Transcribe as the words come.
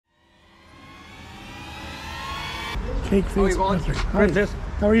Cake face. Great place.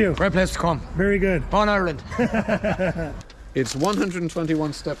 How are you? Great place to come. Very good. Born Ireland. It's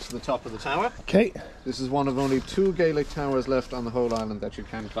 121 steps to the top of the tower. Okay. This is one of only 2 Gaelic towers left on the whole island that you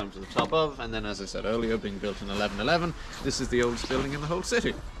can climb to the top of. And then, as I said earlier, being built in 1111, this is the oldest building in the whole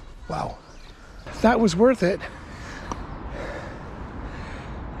city. Wow. That was worth it.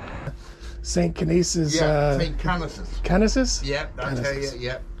 St. Canice's. St. Canice's. Canice's? Yeah, I'll tell you,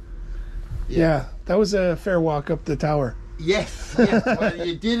 yeah. Yeah, that was a fair walk up the tower. Yes, yes. Well,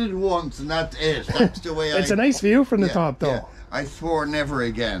 you did it once and that's it. That's the way It's a nice view from the top, though. Yeah. I swore never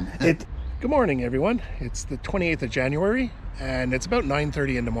again. Good morning, everyone. It's the 28th of January, and it's about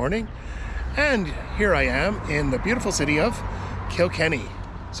 9:30 in the morning. And here I am in the beautiful city of Kilkenny.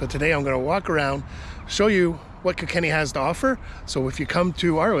 So today I'm going to walk around, show you what Kilkenny has to offer. So if you come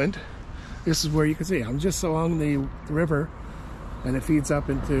to Ireland, this is where you can see. I'm just along the river, and it feeds up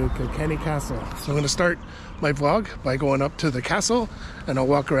into Kilkenny Castle. So I'm going to start my vlog by going up to the castle, and I'll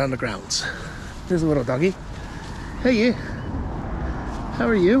walk around the grounds. Here's a little doggy. Hey, you. How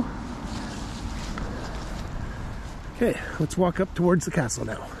are you? Okay, let's walk up towards the castle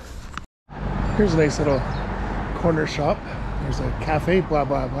now. Here's a nice little corner shop. There's a cafe, blah,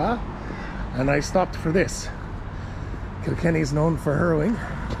 blah, blah. And I stopped for this. Kilkenny's known for hurling.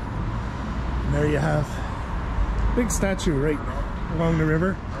 And there you have a big statue right along the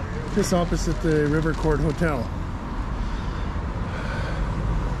river, just opposite the River Court Hotel.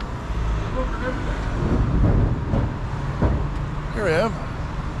 Here I am.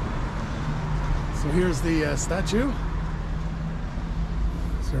 So here's the statue.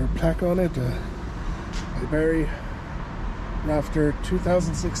 Is there a plaque on it? By Barry Rafter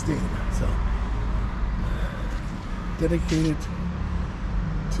 2016. So dedicated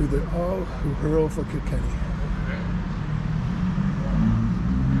to the all who hurl for Kilkenny.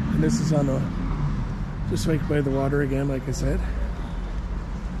 And this is on just right by the water again, like I said.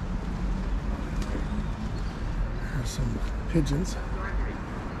 There's some pigeons.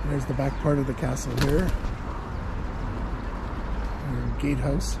 There's the back part of the castle here.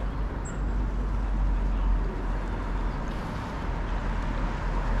 Gatehouse.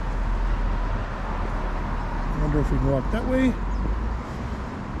 I wonder if we can walk that way.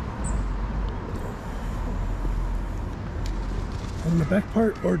 On the back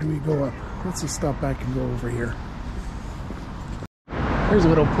part, or do we go up? Let's just stop back and go over here. Here's a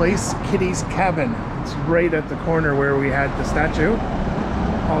little place, Kitty's Cabin. It's right at the corner where we had the statue.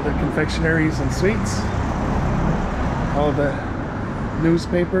 All the confectionaries and sweets. All the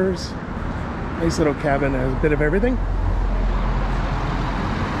newspapers. Nice little cabin, has a bit of everything.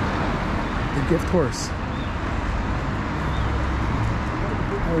 The gift horse.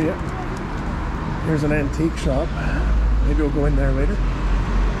 Oh yeah. Here's an antique shop. Maybe we'll go in there later.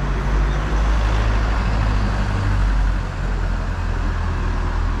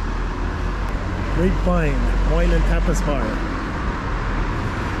 Grapevine, wine and tapas bar.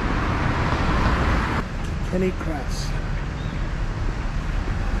 Kilkenny Crafts.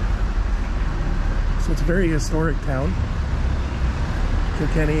 So it's a very historic town.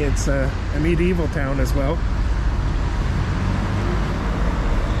 Kilkenny, it's a medieval town as well.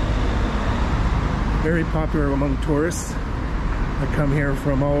 Very popular among tourists that come here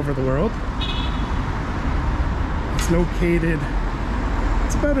from all over the world. It's located,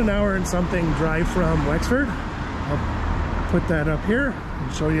 it's about an hour and something drive from Wexford. I'll put that up here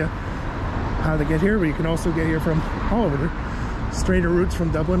and show you how to get here, but you can also get here from all over. Straighter routes from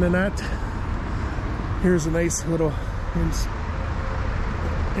Dublin and that. Here's a nice little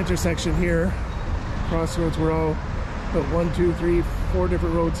intersection here. Crossroads where all about 1, 2, 3, 4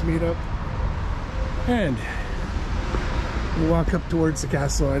 different roads meet up. And we'll walk up towards the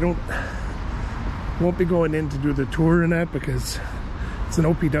castle. Won't be going in to do the tour and that because it's an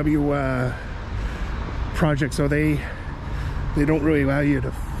OPW project, so they don't really allow you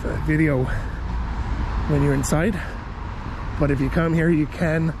to video when you're inside. But if you come here, you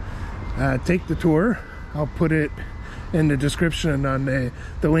can take the tour. I'll put it in the description on the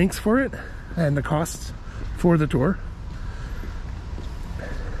links for it and the costs for the tour.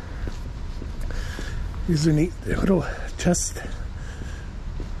 These are neat little chest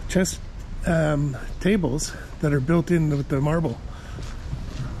tables that are built in with the marble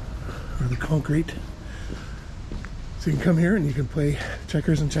or the concrete. So you can come here and you can play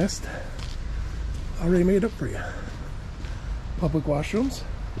checkers and chess. Already made up for you. Public washrooms.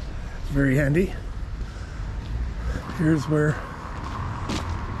 It's very handy. Here's where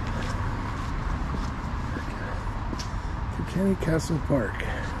Kilkenny Castle Park.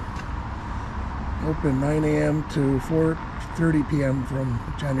 Open 9 a.m. to 4:30 p.m. from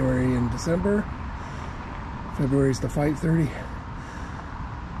January and December. February is to 5:30.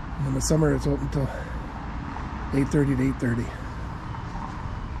 And in the summer it's open till 8:30 to 8:30.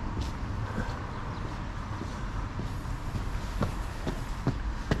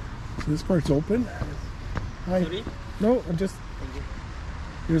 So this part's open. Hi. Sorry? No, I'm just...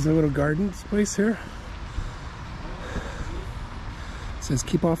 Here's a little garden place here. It says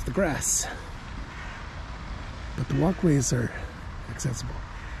keep off the grass. But the walkways are accessible.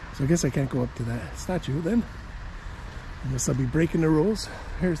 So I guess I can't go up to that statue then. Unless I'll be breaking the rules.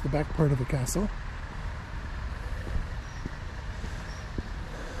 Here's the back part of the castle.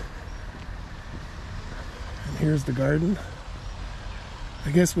 And here's the garden.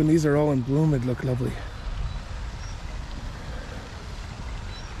 I guess when these are all in bloom it'd look lovely.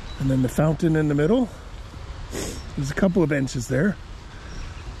 And then the fountain in the middle. There's a couple of benches there.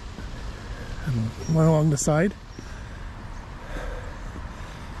 And one along the side.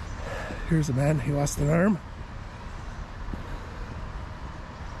 Here's a man, he lost an arm.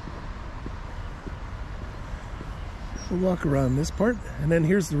 We'll walk around this part, and then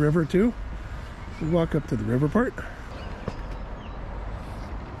here's the river too. We'll walk up to the river part.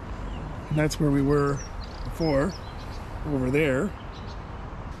 And that's where we were before, over there.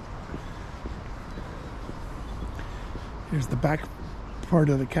 Here's the back part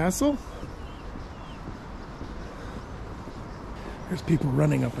of the castle. There's people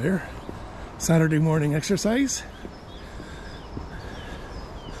running up there. Saturday morning exercise.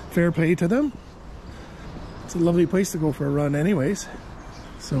 Fair play to them. It's a lovely place to go for a run anyways.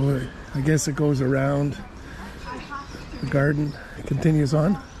 So I guess it goes around the garden, it continues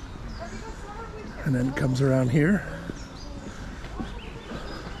on, and then it comes around here.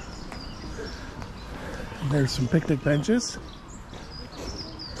 And there's some picnic benches.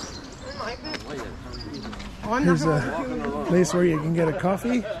 Here's a place where you can get a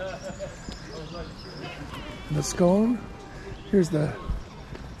coffee and a scone. Here's the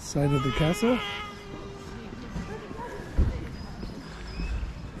side of the castle.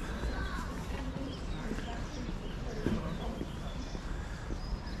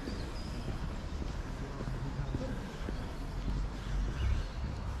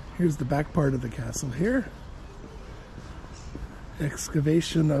 Here's the back part of the castle here.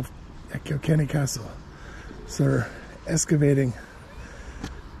 Excavation of Kilkenny Castle. So they're excavating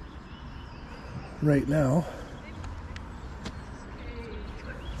right now.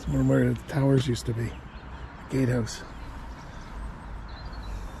 It's one where the towers used to be. The gatehouse.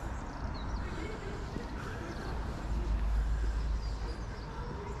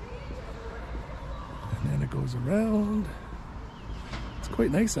 And then it goes around. It's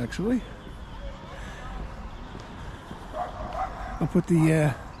quite nice actually. I'll put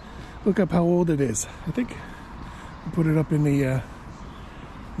the look up how old it is. I think I'll put it up in the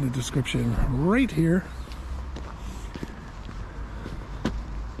description right here.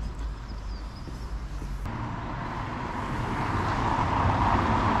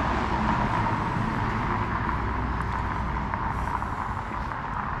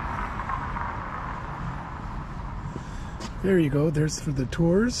 There you go. There's for the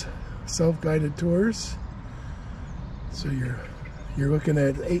tours, self-guided tours. So you're looking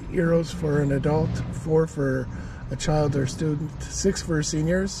at €8 for an adult, 4 for a child or student, 6 for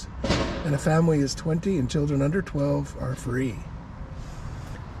seniors, and a family is 20, and children under 12 are free.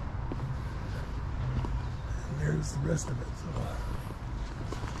 And there's the rest of it.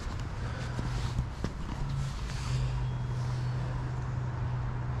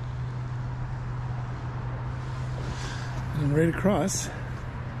 And right across,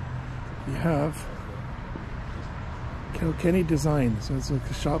 you have Kilkenny Design, so it's like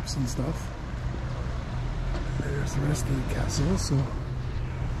the shops and stuff. There's the rest of the castle, so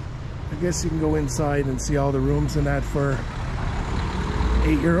I guess you can go inside and see all the rooms in that for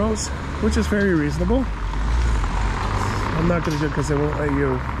 €8, which is very reasonable. I'm not going to do it because they won't let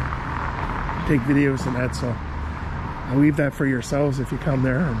you take videos and that, so I'll leave that for yourselves if you come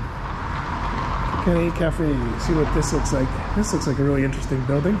there. And Kilkenny Cafe, see what this looks like. This looks like a really interesting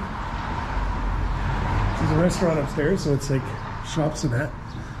building. There's a restaurant upstairs, so it's like shops and that.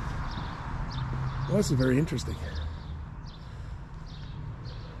 Well, this is very interesting.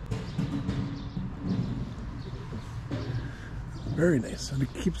 Very nice, and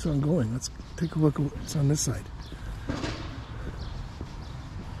it keeps on going. Let's take a look at what's on this side.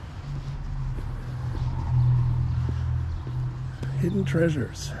 Hidden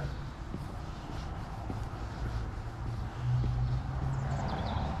treasures.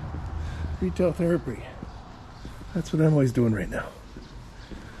 Retail therapy. That's what Emily's doing right now.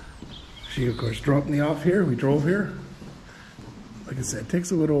 She, of course, dropped me off here. We drove here. Like I said, it takes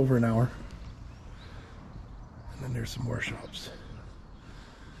a little over an hour. And there's some more shops.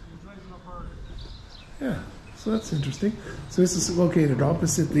 Yeah, so that's interesting. So this is located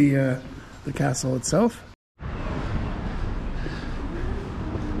opposite the castle itself.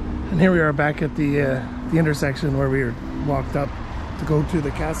 And here we are back at the intersection where we walked up to go to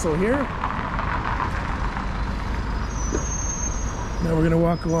the castle here. Now we're going to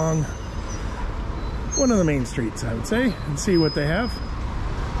walk along one of the main streets, I would say, and see what they have.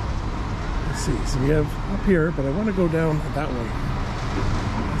 Let's see, so we have up here, but I want to go down that way.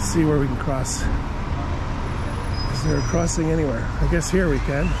 Let's see where we can cross. Is there a crossing anywhere? I guess here we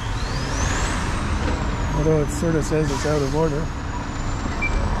can. Although it sort of says it's out of order.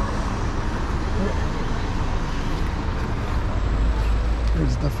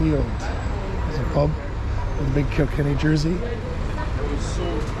 There's the field. There's a pub with a big Kilkenny jersey.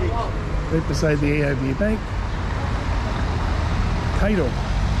 Right beside the AIB Bank. Title.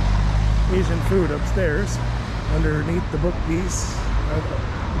 Asian food upstairs. Underneath the bookpiece.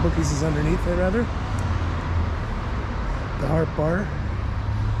 The bookpiece is underneath it, rather. The Harp Bar.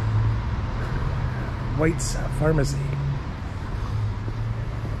 White's Pharmacy.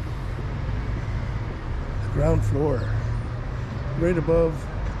 The ground floor. Right above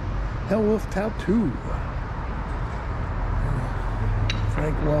Hellwolf Tattoo.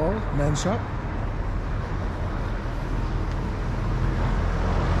 Frank Wall, Man Shop.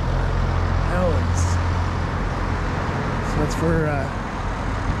 Allen's. So that's for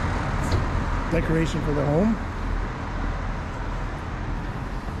decoration for the home.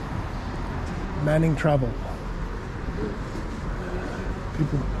 Manning Travel.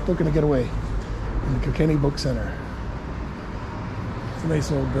 People looking to get away. In the Kilkenny Book Centre. It's a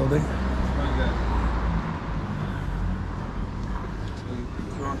nice old building.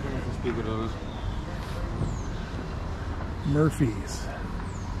 Murphy's.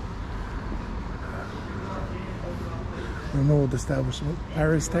 An old establishment.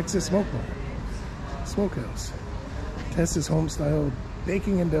 Paris, Texas Smokehouse. Tessa's home style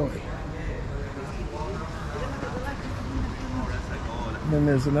baking and deli. And then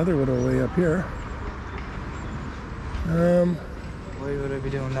there's another little way up here. Why would I be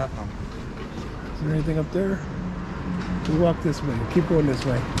doing that one? Is there anything up there? We walk this way. Keep going this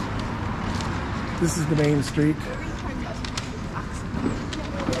way. This is the main street.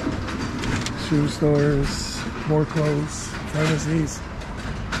 Shoe stores, more clothes, pharmacies.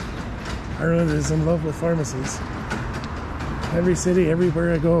 Ireland is in love with pharmacies. Every city,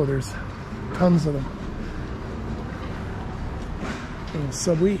 everywhere I go, there's tons of them. Little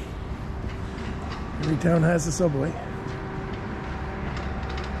subway. Every town has a subway.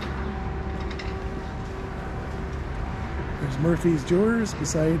 There's Murphy's Jewelers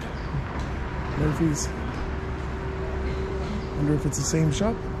beside Murphy's. Wonder if it's the same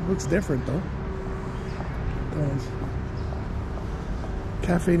shop. Looks different though.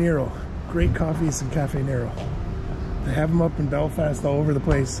 Cafe Nero. Great coffees in Cafe Nero. They have them up in Belfast all over the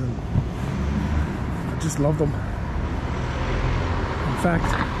place, and I just love them. In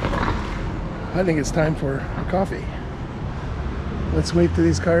fact, I think it's time for a coffee. Let's wait till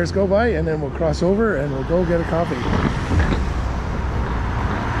these cars go by, and then we'll cross over and we'll go get a coffee.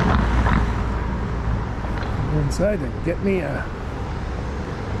 Go inside and get me a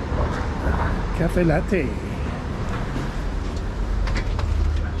cafe latte.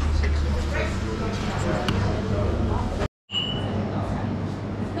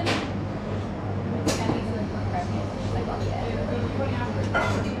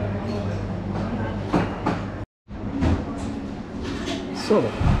 So,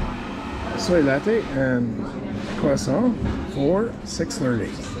 soy latte and croissant for €6.30.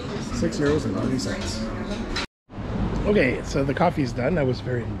 €6.30. Okay, so the coffee's done. That was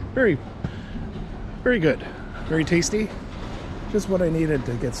very good. Very tasty. Just what I needed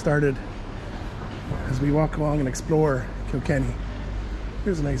to get started as we walk along and explore Kilkenny.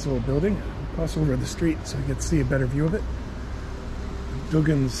 Here's a nice old building. Cross over the street so we get to see a better view of it.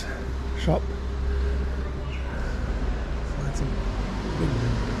 Duggan's shop. So that's a big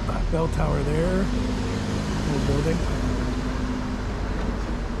bell tower there. Old building.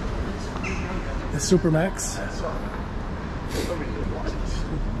 The Supermax.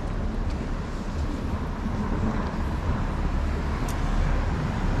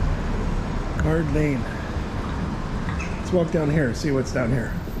 Guard Lane. Let's walk down here, see what's down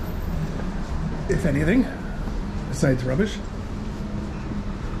here. If anything, besides rubbish.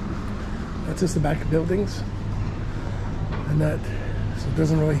 That's just the back of buildings. And that, so it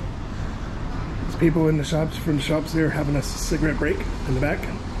doesn't really, there's people in the shops, from the shops there having a cigarette break in the back.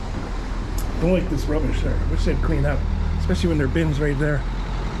 Don't like this rubbish there. I wish they'd clean up, especially when there are bins right there,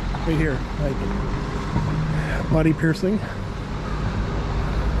 right here. Like, body piercing,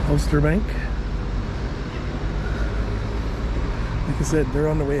 Ulster Bank. Like I said, they're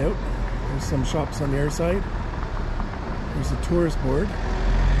on the way out. There's some shops on the other side. There's a tourist board.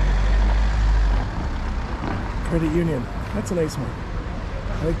 Credit Union. That's a nice one.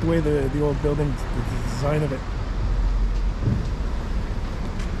 I like the way the old building, the design of it.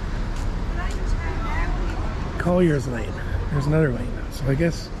 Collier's Lane. There's another lane. So I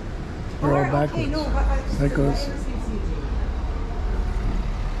guess we're all backwards. That goes.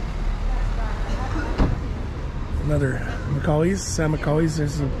 Another Macaulay's, Sam Macaulay's.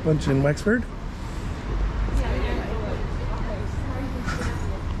 There's a bunch in Wexford.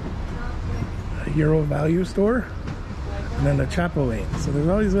 A Euro Value Store. And then the Chapel Lane. So there's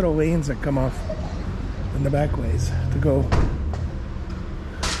all these little lanes that come off in the back ways to go.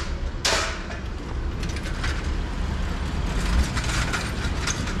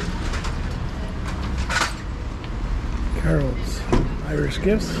 Carol's Irish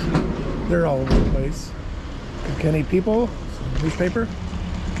Gifts. They're all over the place. Kilkenny People, newspaper.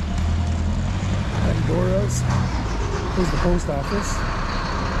 Pandora's. Here's the post office.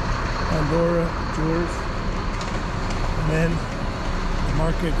 Pandora, Jewelers. And then the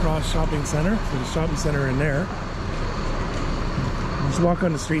Market Cross Shopping Center. So the shopping center in there. Just walk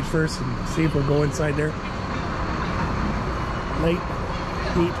on the street first and see if we'll go inside there. Light,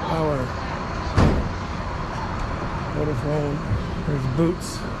 heat, power. Vodafone. There's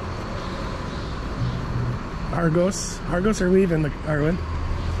Boots. Argos are leaving Ireland.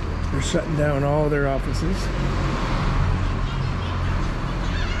 They're shutting down all their offices.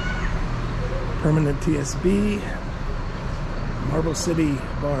 Permanent TSB. Marble City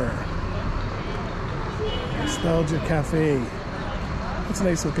Bar. Nostalgia Cafe. That's a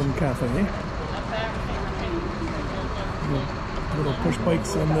nice looking cafe. Little push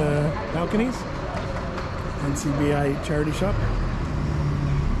bikes on the balconies. NCBI charity shop.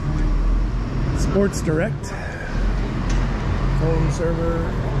 Sports Direct. Phone server.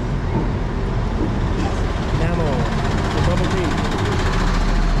 Enamel. The bubble tea.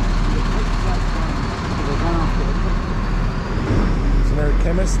 There's another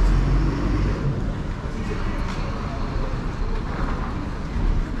chemist.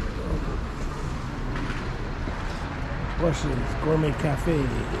 Blushes. Gourmet Cafe.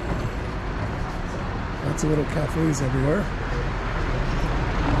 Lots of little cafes everywhere.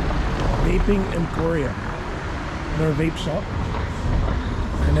 Vaping Emporium. Another vape shop.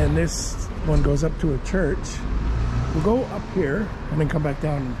 And then this one goes up to a church. We'll go up here and then come back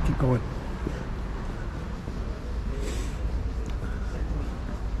down and keep going.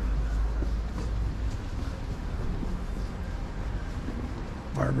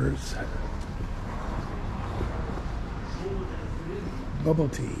 Barbers. Bubble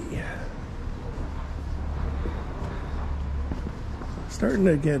tea. Starting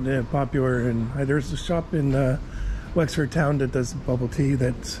to get popular, and there's a shop in Wexford town that does bubble tea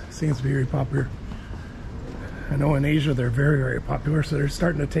that seems to be very popular. I know in Asia they're very, very popular, so they're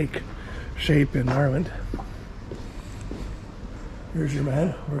starting to take shape in Ireland. Here's your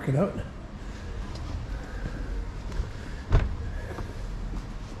man working out.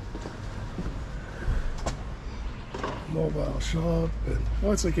 Mobile shop, and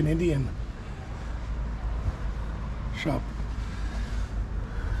oh, it's like an Indian shop.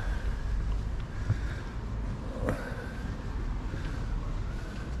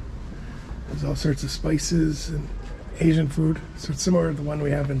 There's all sorts of spices and Asian food. So it's similar to the one we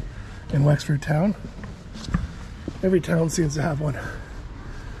have in Wexford town. Every town seems to have one.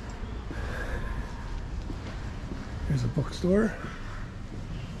 Here's a bookstore.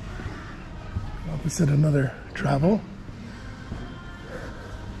 Opposite another travel.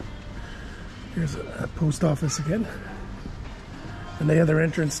 Here's a post office again. And the other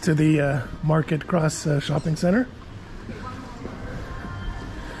entrance to the Market Cross Shopping Center.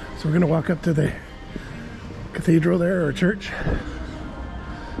 So we're going to walk up to the cathedral there, or church.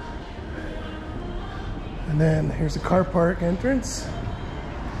 And then here's a car park entrance.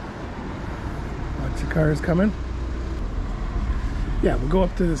 Lots of cars coming. Yeah, we'll go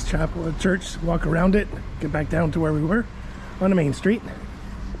up to this chapel, church, walk around it, get back down to where we were on the main street.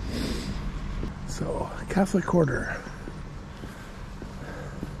 So, Catholic Quarter.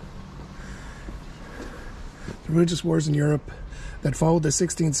 The religious wars in Europe that followed the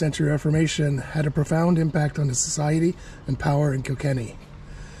 16th century Reformation had a profound impact on the society and power in Kilkenny.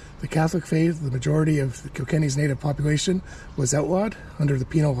 The Catholic faith, the majority of Kilkenny's native population, was outlawed under the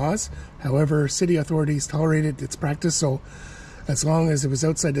penal laws. However, city authorities tolerated its practice, so as long as it was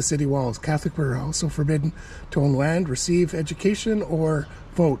outside the city walls. Catholics were also forbidden to own land, receive education, or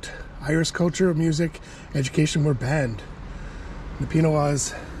vote. Irish culture, music, education were banned. The penal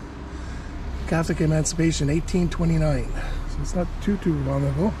laws, Catholic emancipation, 1829. So it's not too long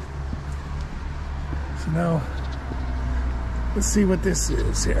ago. So now, let's see what this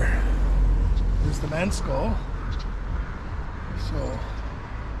is here. There's the man's skull. So,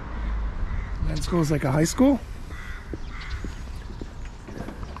 man's skull is like a high school.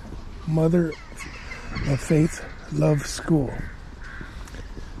 Mother of Faith Love School.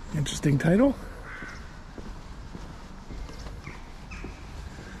 Interesting title.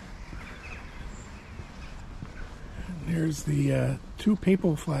 And here's the two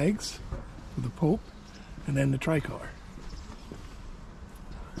papal flags for the Pope, and then the tricolor.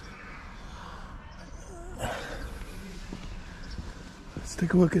 Let's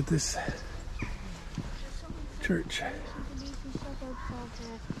take a look at this church.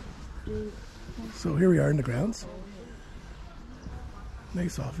 So here we are in the grounds.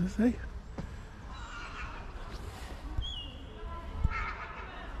 Nice office, eh?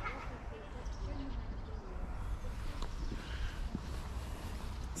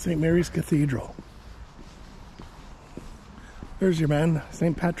 St. Mary's Cathedral. There's your man,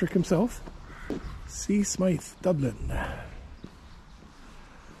 St. Patrick himself. C. Smythe, Dublin.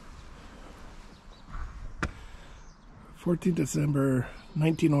 14th December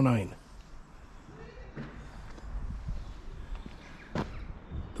 1909.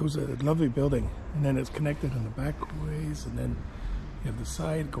 It was a lovely building, and then it's connected in the back ways, and then you have the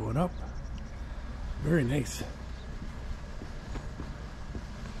side going up. Very nice.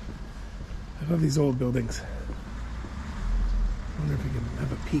 I love these old buildings. I wonder if we can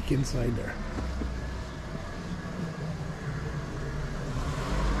have a peek inside there.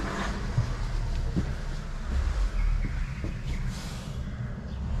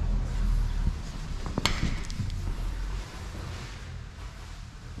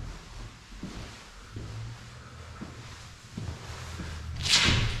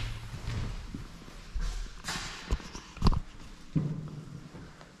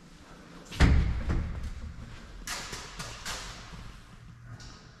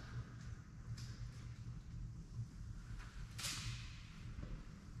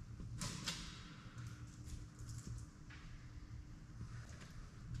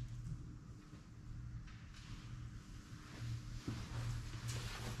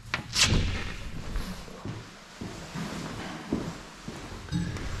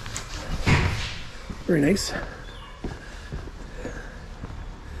 Very nice.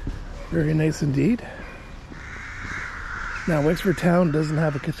 Very nice indeed. Now, Wexford Town doesn't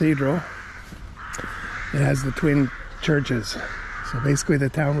have a cathedral. It has the twin churches. So basically the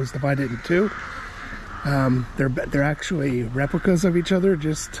town was divided in two. They're actually replicas of each other,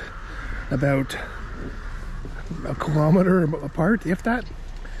 just about a kilometer apart, if that.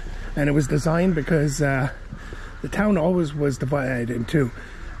 And it was designed because the town always was divided in two.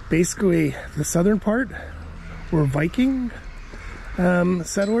 Basically, the southern part were Viking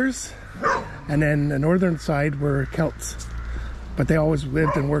settlers, and then the northern side were Celts. But they always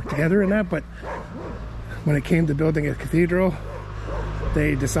lived and worked together in that. But when it came to building a cathedral,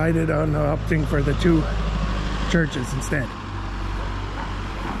 they decided on opting for the two churches instead.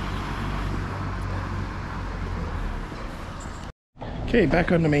 Okay,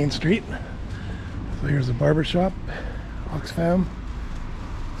 back on the main street. So here's a barber shop, Oxfam.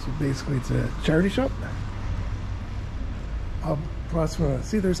 So basically it's a charity shop.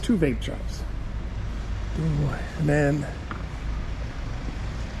 See, there's two vape shops. And then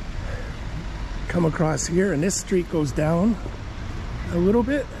come across here, and this street goes down a little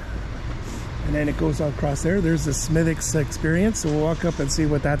bit. And then it goes across there. There's the Smithwick's Experience. So we'll walk up and see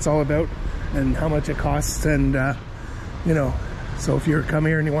what that's all about and how much it costs. And, you know, so if you come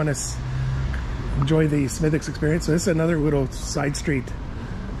here and you want to enjoy the Smithwick's Experience. So this is another little side street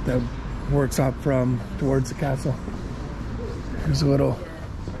that works up from towards the castle. There's a little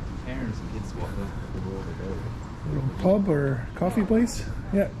pub or coffee place.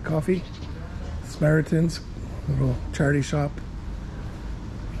 Yeah, coffee. Samaritans, little charity shop.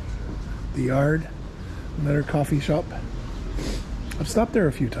 The Yard, another coffee shop. I've stopped there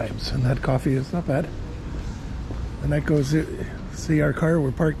a few times, and that coffee is not bad. And that goes, see our car,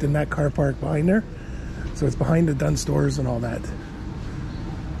 we're parked in that car park behind there. So it's behind the Dunn stores and all that.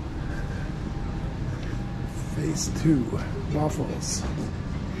 Phase 2, waffles.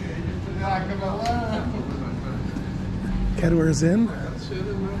 Kedwar's Inn.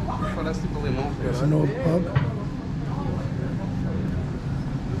 There's an old pub.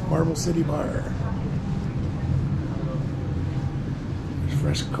 Marble City Bar.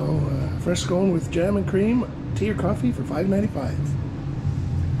 fresh scone with jam and cream, tea or coffee for $5.95.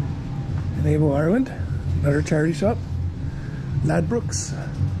 In Able, Ireland, another charity shop, Ladbrokes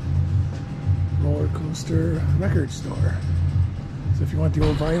roller coaster record store. So if you want the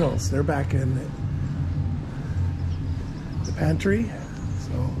old vinyls, they're back in the pantry.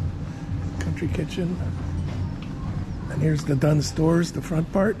 So country kitchen. And here's the Dunn Stores, the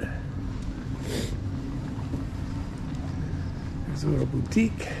front part. There's a little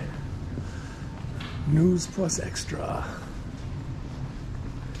boutique. News Plus Extra.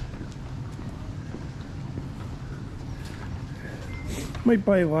 Might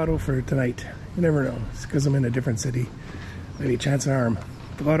buy a lotto for tonight. You never know. It's because I'm in a different city. Maybe a chance of harm.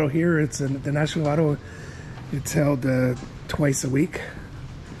 The lotto here, it's the National Lotto. It's held twice a week,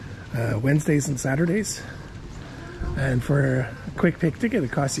 Wednesdays and Saturdays. And for a quick pick ticket,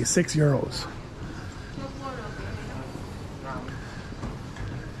 it costs you €6.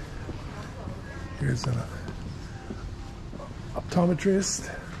 Here's an optometrist,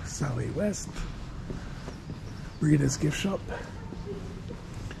 Sally West, Rita's gift shop.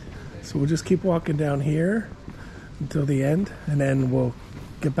 So we'll just keep walking down here until the end, and then we'll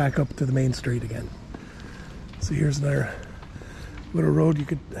get back up to the main street again. So here's another little road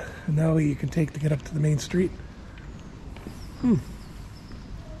an alley you can take to get up to the main street. And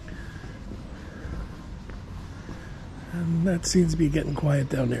that seems to be getting quiet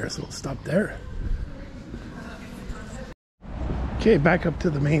down there, so we'll stop there. Okay, back up to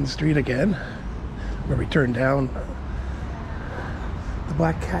the main street again, where we turn down the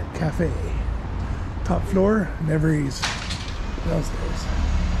Black Cat Cafe. Top floor, Nevery's downstairs.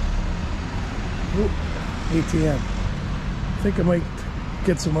 Ooh, ATM. I think I might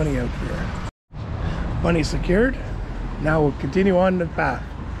get some money out here. Money secured. Now we'll continue on the path.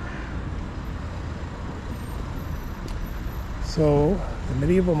 So, the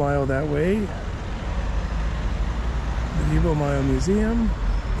Medieval Mile that way. Medieval Mile Museum,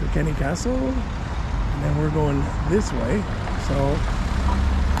 Kilkenny Castle, and then we're going this way. So,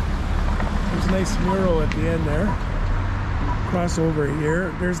 there's a nice mural at the end there. Cross over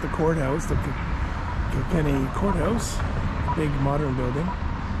here. There's the courthouse, the Kilkenny Courthouse, big modern building.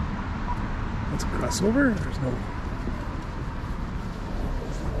 Let's cross over. There's no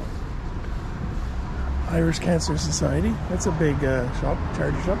Irish Cancer Society. That's a big shop,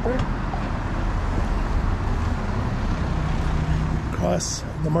 charity shop there. Cross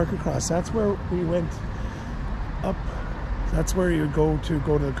the Market Cross. That's where we went up. That's where you go to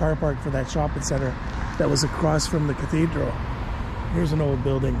the car park for that shopping center that was across from the cathedral. Here's an old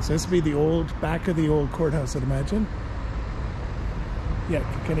building. So this would be the back of the old courthouse, I'd imagine. Yeah,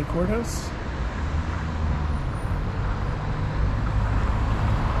 Kilkenny Courthouse.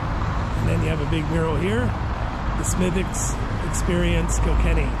 And then you have a big mural here. The Smithwick's Experience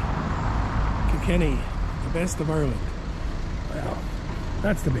Kilkenny. Kilkenny, the best of Ireland. Well,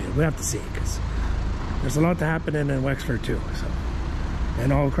 that's debatable. We have to see, because there's a lot to happen in Wexford too, so,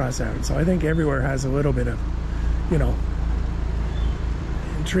 and all across Ireland. So I think everywhere has a little bit of, you know,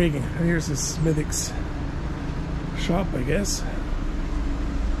 intriguing. And here's the Smithwick's shop, I guess.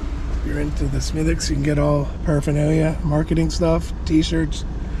 If you're into the Smithwick's, you can get all paraphernalia, marketing stuff, t-shirts,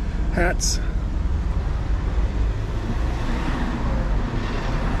 hats.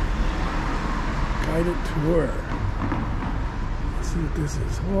 Guided tour. Let's see what this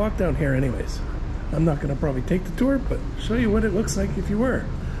is. We'll walk down here anyways. I'm not going to probably take the tour, but show you what it looks like if you were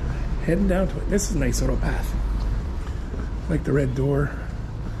heading down to it. This is a nice little path. Like the red door.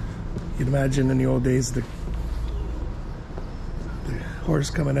 You'd imagine in the old days the horse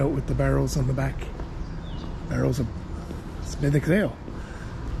coming out with the barrels on the back. Barrels of Smithwick's ale.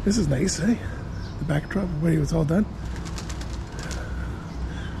 This is nice, eh? The backdrop, the way it was all done.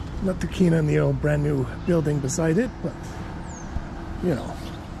 Not too keen on the old brand new building beside it, but you know.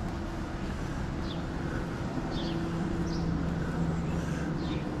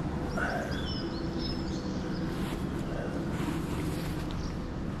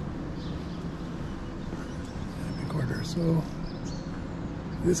 So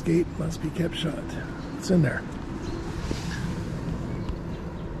this gate must be kept shut. It's in there.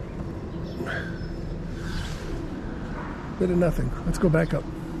 Bit of nothing. Let's go back up.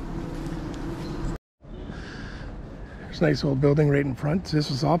 There's a nice old building right in front. This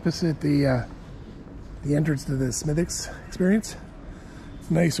was opposite the entrance to the Smithwick's Experience. It's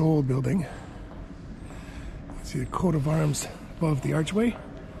a nice old building. You can see the coat of arms above the archway.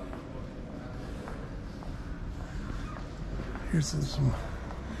 Here's some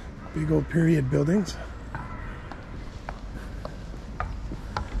big old period buildings.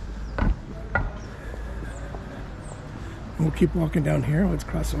 We'll keep walking down here. Let's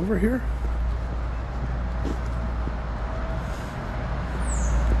cross over here.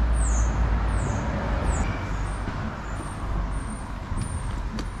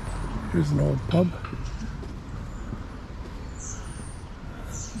 Here's an old pub.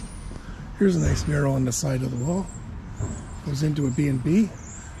 Here's a nice mural on the side of the wall. Goes into a B&B.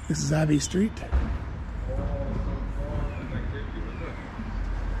 This is Abbey Street.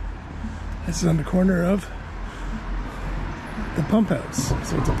 This is on the corner of the pump house.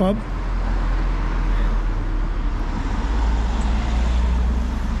 So it's a pub.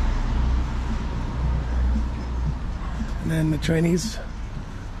 And then the Chinese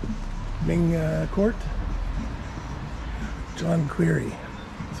Ming Court. John Cleary.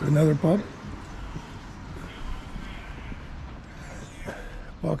 So another pub.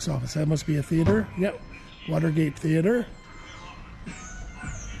 Box office. That must be a theater. Yep. Watergate Theater.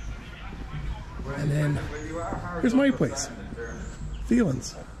 And then here's my place.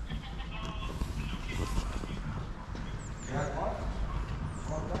 Thielens.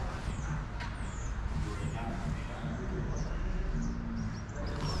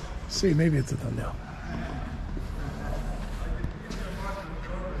 See, maybe it's a thumbnail.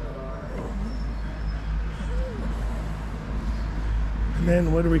 And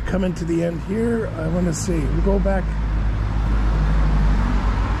then what are we coming to the end here? I want to see. We'll go back.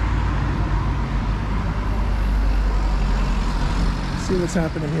 See what's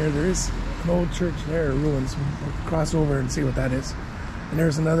happening here. There is an old church there, ruins. We'll cross over and see what that is. And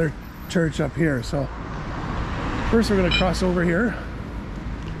there's another church up here. So first we're going to cross over here.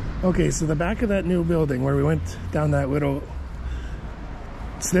 Okay, so the back of that new building where we went down that little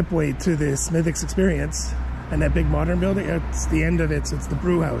slipway to the Smithwick's Experience, and that big modern building, it's the end of it, so it's the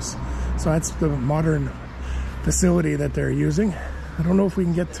brew house. So that's the modern facility that they're using. I don't know if we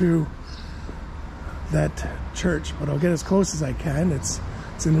can get to that church, but I'll get as close as I can. It's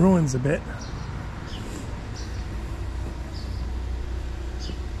in ruins a bit.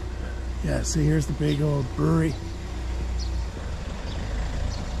 Yeah, see, here's the big old brewery.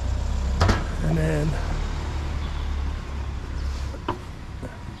 And then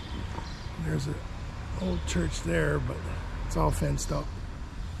there's an old church there, but it's all fenced up.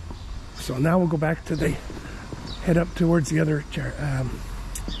 So now we'll go back to the head up towards the other church.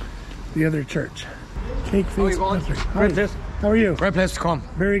 Cake Face. Great place. How are you? Great place to come.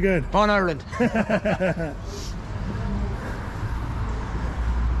 Very good. Born Ireland.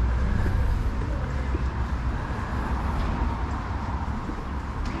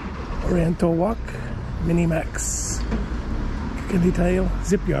 Oriental Walk, Minimax, Kilkenny Tile,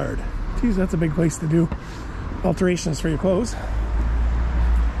 Zip Yard. Geez, that's a big place to do alterations for your clothes.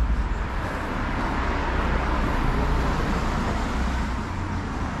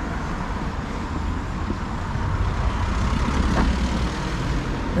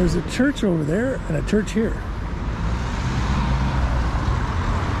 There's a church over there and a church here.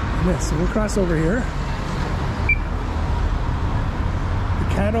 Yes, so we'll cross over here.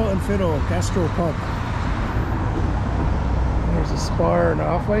 Cattle and Fiddle Gastro Pub. And there's a Spar and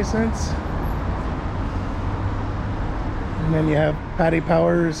off license. And then you have Paddy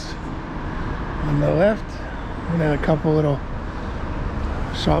Powers on the left. And then a couple little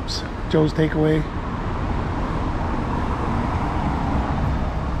shops. Joe's Takeaway.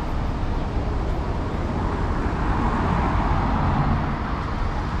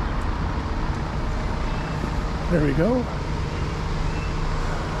 There we go.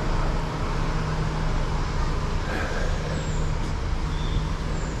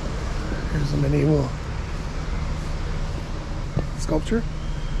 Here's a medieval sculpture.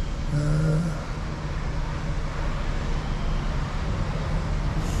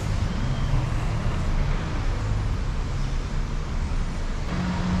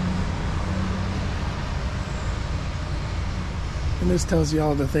 And this tells you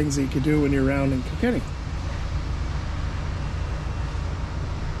all the things that you could do when you're around in Kilkenny.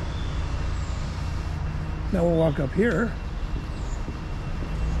 Now we'll walk up here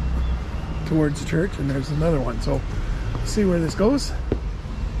towards the church, and there's another one. So see where this goes.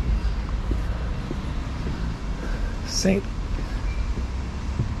 St.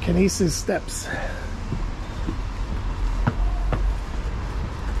 Canice's Steps.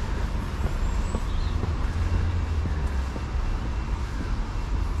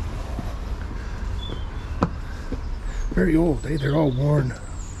 Very old, eh? They're all worn.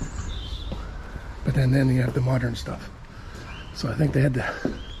 But then you have the modern stuff. So I think they had to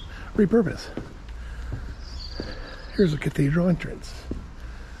repurpose. Here's a cathedral entrance.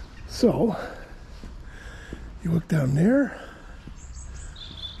 So you look down there,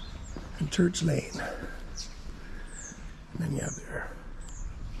 and Church Lane. then you have there.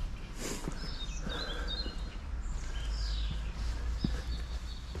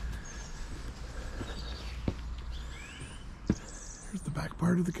 Here's the back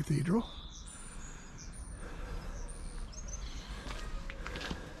part of the cathedral.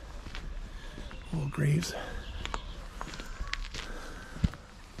 Old graves.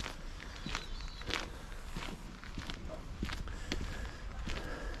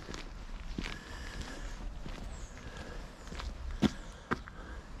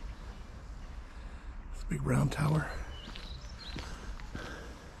 Big round tower.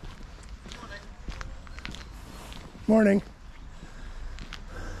 Morning.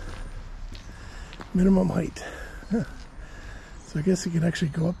 Minimum height. Huh. So I guess you can actually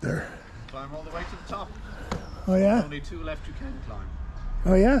go up there. Climb all the way to the top. Oh yeah? Only 2 left you can climb.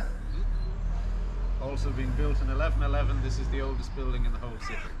 Oh yeah? Also being built in 1111, this is the oldest building in the whole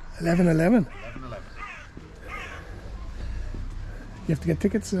city. 1111? 1111. You have to get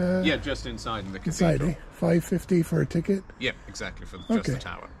tickets? Yeah, just inside in the cathedral. Inside, eh? $5.50 for a ticket? Yeah, exactly, for just the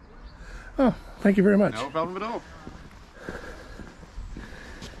tower. Oh, thank you very much. No problem at all.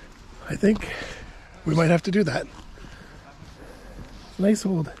 I think we might have to do that. Nice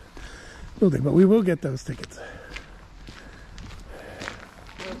old building, but we will get those tickets.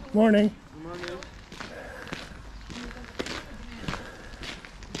 Morning. Morning.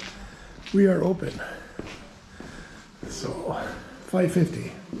 We are open. So,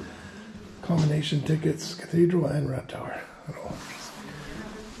 $5.50. Combination tickets, cathedral and wrap tower. Oh.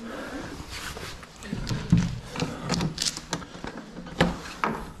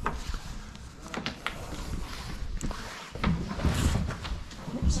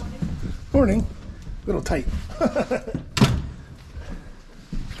 Oops. Morning. A little tight.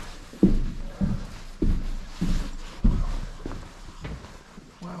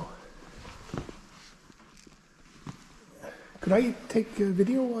 Wow. Could I take a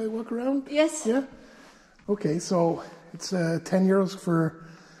video while I walk around? Yes. Yeah? Okay, so it's 10 euros for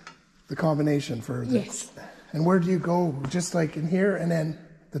the combination for the... Yes. And where do you go? Just like in here and then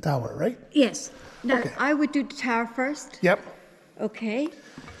the tower, right? Yes. Now, Okay. I would do the tower first. Yep. Okay.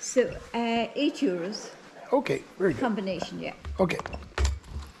 So, €8 Okay, very good. combination, yeah. Okay.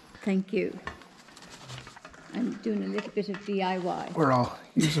 Thank you. I'm doing a little bit of DIY. Or I'll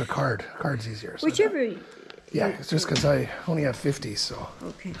use a card. Card's easier. So Whichever. yeah, it's just because I only have 50, so...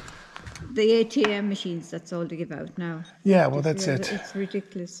 Okay. The ATM machines, that's all they give out now. Yeah, well, that's it. It's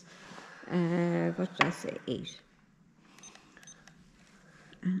ridiculous. What did I say? 8.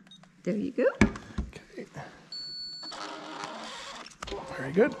 There you go. Okay.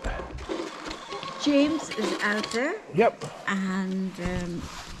 Very good. James is out there, Yep. and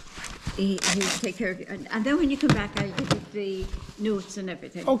he'll take care of you. And then when you come back, I'll give you the notes and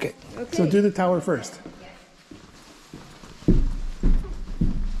everything. Okay. Okay. So do the tower first.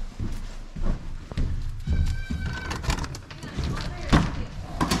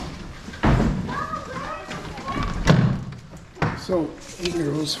 So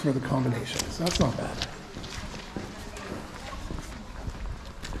 €8 for the combination. So that's not bad.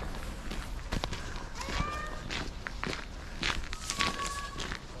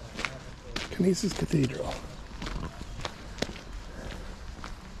 Kinesis Cathedral.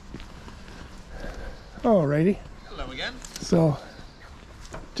 Alrighty. Hello again. So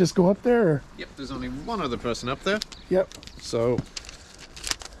just go up there? Or? Yep, there's only one other person up there. Yep. So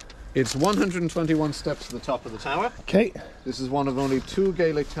it's 121 steps to the top of the tower. Okay. This is one of only 2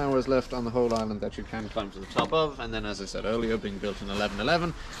 Gaelic towers left on the whole island that you can climb to the top of. And then, as I said earlier, being built in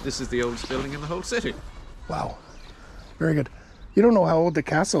 1111, this is the oldest building in the whole city. Wow. Very good. You don't know how old the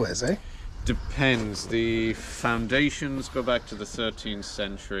castle is, eh? Depends. The foundations go back to the 13th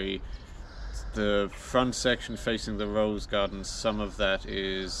century. The front section facing the rose garden, some of that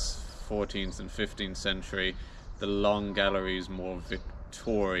is 14th and 15th century. The long gallery is more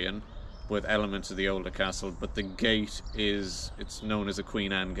Victorian, with elements of the older castle, but the gate it's known as a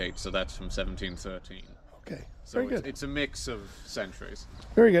Queen Anne gate, so that's from 1713. Okay. So Very good. It's a mix of centuries.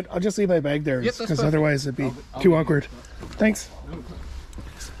 Very good. I'll just leave my bag there Yep, that's because perfect. otherwise it'd be I'll too leave awkward. Thanks.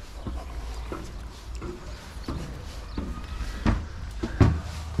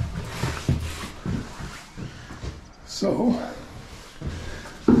 So,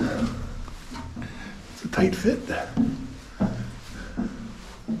 it's a tight fit.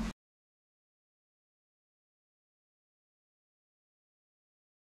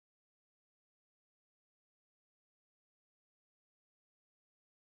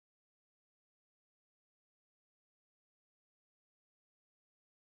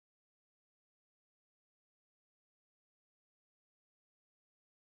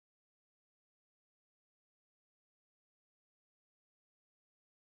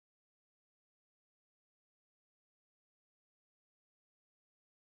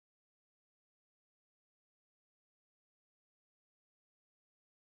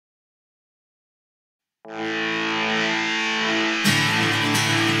 And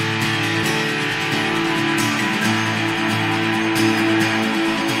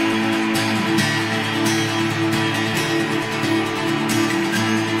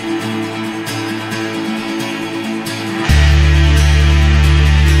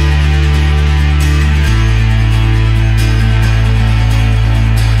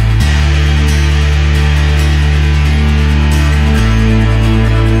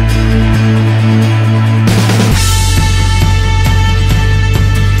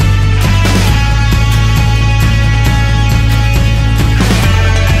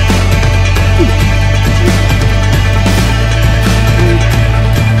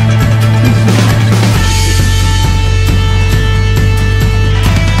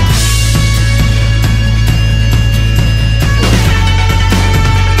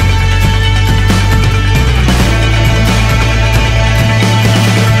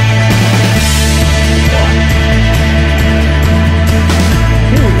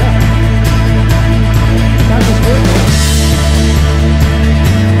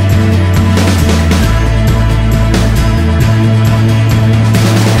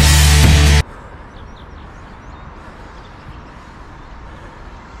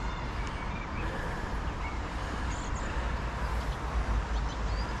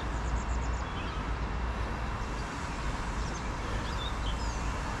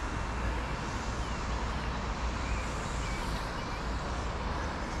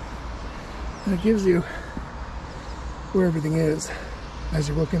it gives you where everything is as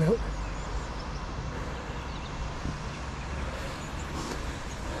you're looking out.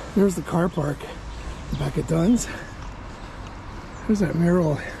 There's the car park back at Dunn's. There's that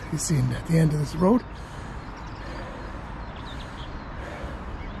mural you see at the end of this road.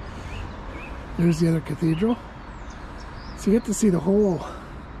 There's the other cathedral. So you get to see the whole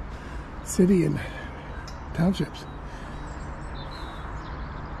city and townships.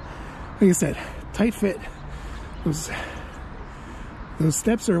 Like I said, tight fit. Those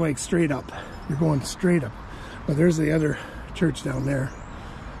steps are like straight up. You're going straight up. But there's the other church down there.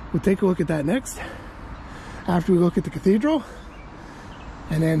 We'll take a look at that next, after we look at the cathedral,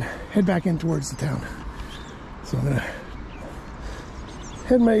 and then head back in towards the town. So I'm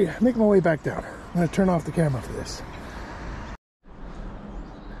gonna make my way back down. I'm gonna turn off the camera for this.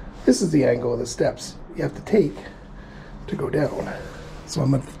 This is the angle of the steps you have to take to go down. So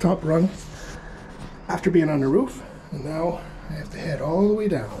I'm at the top rung after being on the roof, and now I have to head all the way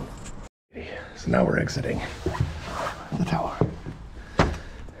down. So now we're exiting the tower.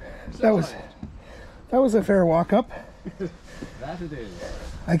 That was a fair walk up. That it is.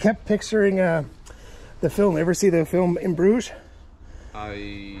 I kept picturing the film. Ever see the film In Bruges?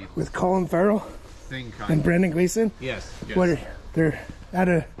 With Colin Farrell and Brendan Gleeson? Yes. Where they're at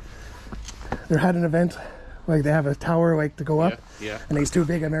an event, like they have a tower like to go up, and these two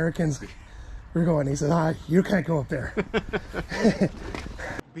big Americans were going. He said, you can't go up there.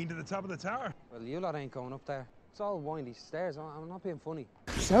 Been to the top of the tower? Well, you lot ain't going up there. It's all windy stairs. I'm not being funny.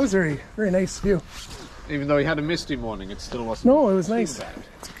 So that was very nice view. Even though he had a misty morning, it still wasn't. No, it was nice. Bad.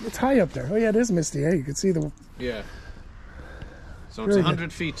 It's high up there. Oh yeah, it is misty. Yeah, you can see the. Yeah. So it's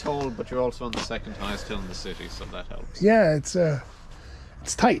 100 feet tall, but you're also on the second highest hill in the city, so that helps. Yeah, it's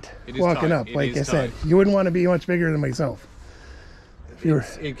tight walking up. Like I said, you wouldn't want to be much bigger than myself.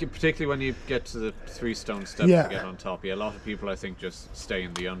 Particularly when you get to the 3 stone steps to get on top. Yeah, a lot of people I think just stay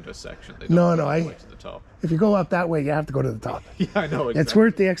in the under section. They don't go all the way to the top. If you go up that way, you have to go to the top. Yeah, I know. Exactly. It's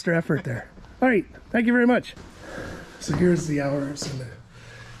worth the extra effort there. All right, thank you very much. So here's the hours in the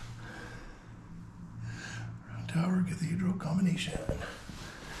Round Tower Cathedral combination.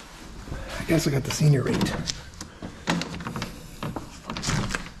 I guess I got the senior rate.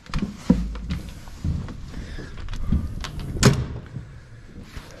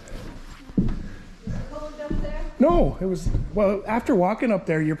 No, it was, well, after walking up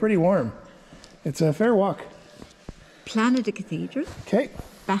there, you're pretty warm. It's a fair walk. Plan of the cathedral. Okay.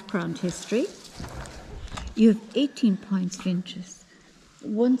 Background history. You have 18 points of interest.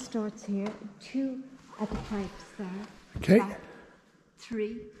 1 starts here, 2 at the pipes there. Okay. Back,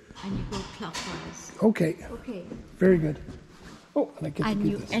 3, and you go clockwise. Okay. Okay. Very good. Oh, and I get to And do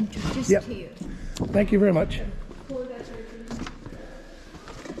you this. enter just here. Thank you very much.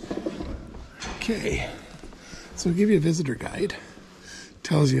 Okay. So I'll give you a visitor guide.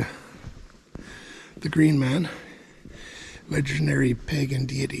 Tells you the Green Man, legendary pagan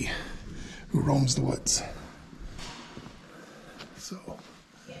deity who roams the woods. So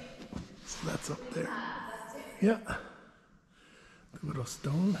that's up there. Yeah. The little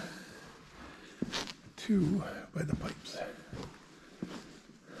stone. 2 by the pipes.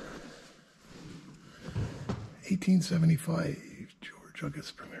 1875 George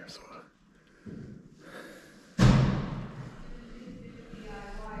August Premier. So.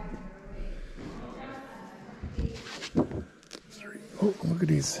 Oh, look at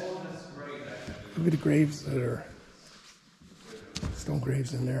these. Look at the graves that are stone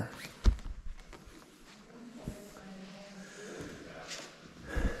graves in there.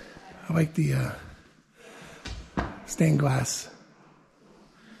 I like the stained glass.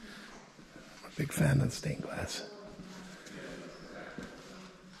 I'm a big fan of the stained glass.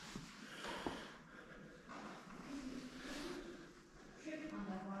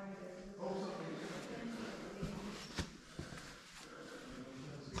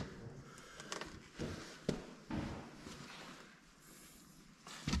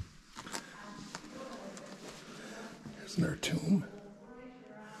 Here's another tomb.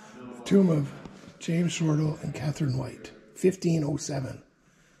 The tomb of James Shortall and Catherine White, 1507.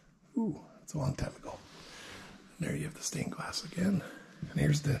 Ooh, that's a long time ago. And there you have the stained glass again. And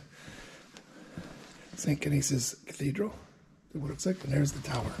here's the St. Canice's Cathedral, what it looks like. And there's the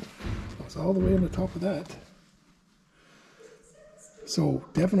tower. So it's all the way on the top of that. So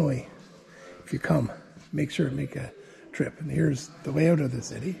definitely, if you come, make sure to make a trip. And here's the layout of the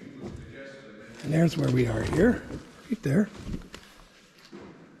city. And there's where we are here, right there.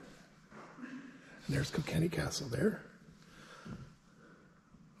 And there's Kilkenny Castle there.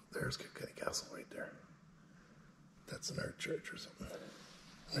 There's Kilkenny Castle right there. That's an art church or something.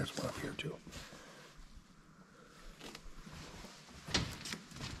 And there's one up here too.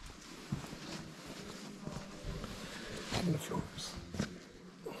 And the floors.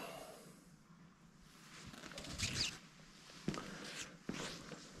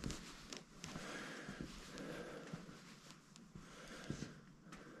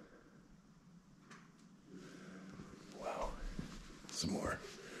 Wow. Some more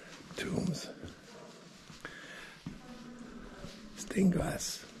tombs. Stained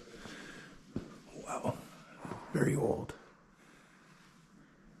glass. Wow. Very old.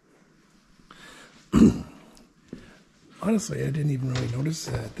 Honestly, I didn't even really notice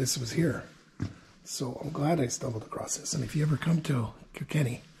that this was here. So I'm glad I stumbled across this. And if you ever come to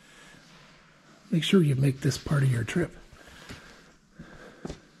Kilkenny, make sure you make this part of your trip.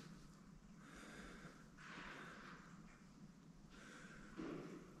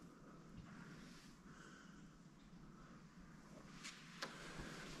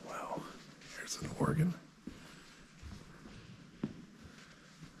 Wow, here's an organ.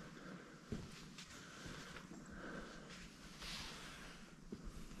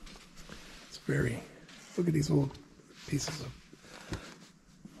 Very, look at these old pieces of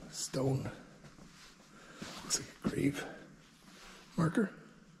stone. Looks like a grave marker.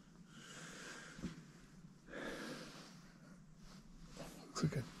 Looks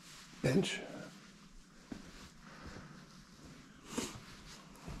like a bench.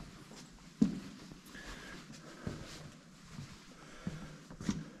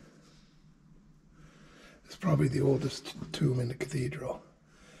 It's probably the oldest tomb in the cathedral.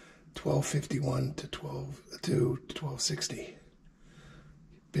 1251 to 1260.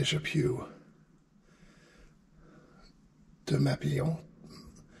 Bishop Hugh de Mapillon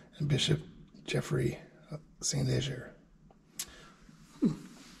and Bishop Geoffrey St. Leger.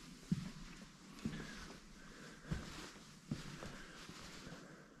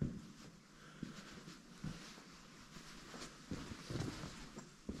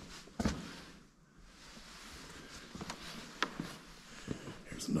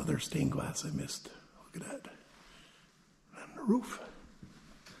 Another stained glass I missed. Look at that. And the roof.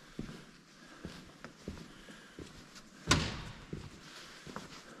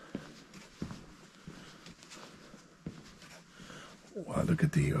 Wow, look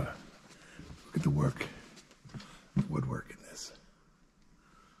at the work, the woodwork in this.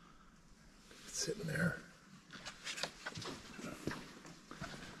 It's sitting there.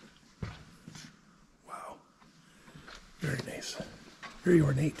 Wow, very nice. Very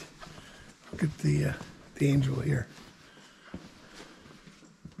ornate. Look at the angel here.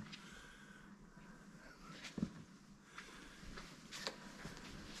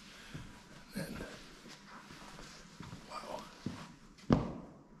 And wow.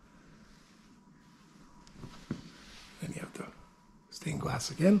 Then you have the stained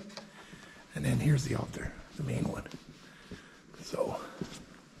glass again, and then here's the altar, the main one. So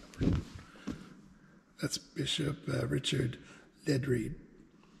that's Bishop Richard Ledreed.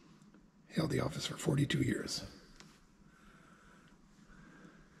 Held the office for 42 years.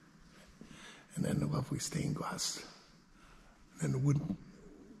 And then the lovely stained glass. And the wood,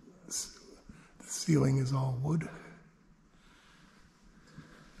 the ceiling is all wood.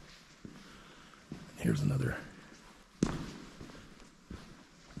 Here's another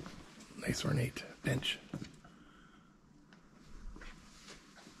Nice ornate bench.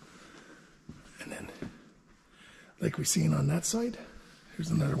 And then, like we've seen on that side,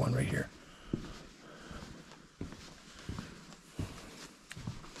 here's another one right here.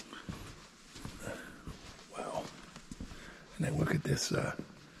 Wow. And then look at this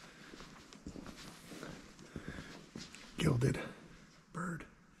gilded bird.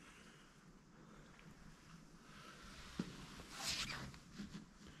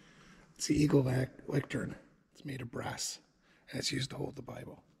 It's the eagle lectern. It's made of brass, and it's used to hold the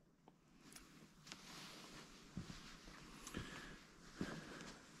Bible.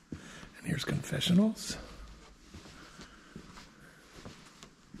 And here's confessionals.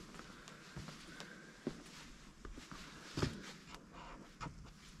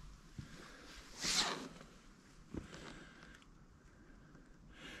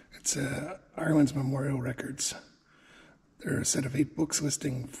 It's Ireland's Memorial Records. They're a set of 8 books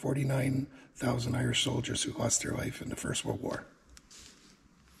listing 49,000 Irish soldiers who lost their life in the First World War.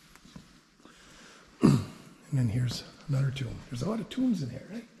 And then here's another tomb. There's a lot of tombs in here,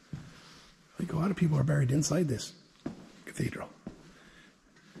 right? Like a lot of people are buried inside this cathedral.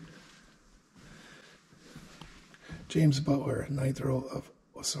 James Butler, 9th Earl of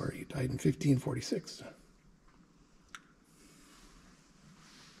Ossory, died in 1546.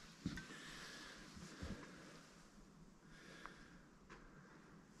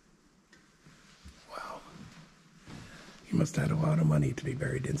 He must have had a lot of money to be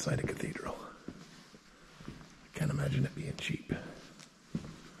buried inside a cathedral. I can't imagine it being cheap.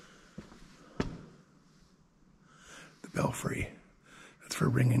 The belfry, that's for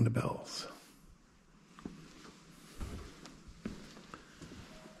ringing the bells.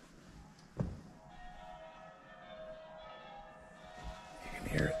 You can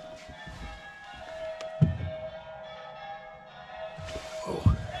hear it.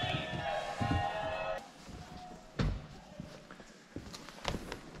 Oh.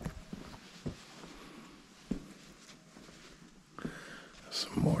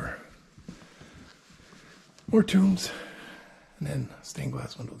 Some more tombs, and then stained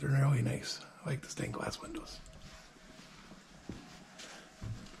glass windows. They're really nice. I like the stained glass windows.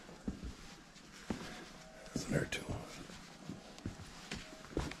 There's another tomb.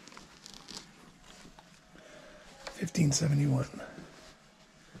 $1571.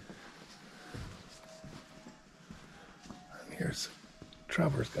 And here's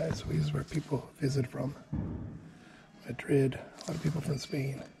Travelers Guide. So this is where people visit from. Madrid, a lot of people from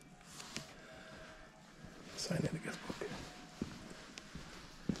Spain. Sign in the guest book.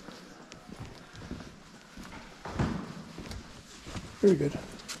 Very good.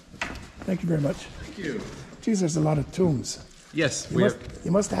 Thank you very much. Thank you. Geez, there's a lot of tombs. Yes,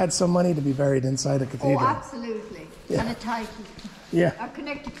 You must have had some money to be buried inside a cathedral. Oh, absolutely. Yeah. And a title. Yeah. Or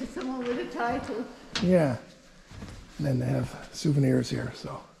connected to someone with a title. Yeah. And then they have souvenirs here,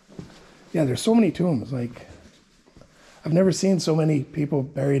 so. Yeah, there's so many tombs. Like, I've never seen so many people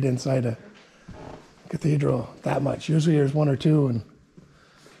buried inside a cathedral that much. Usually there's 1 or 2, and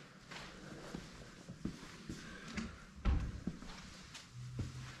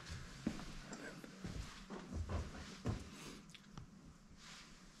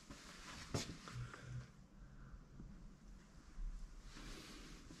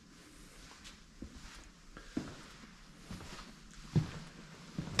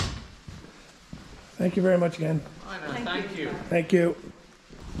thank you very much again. Thank you. Thank you.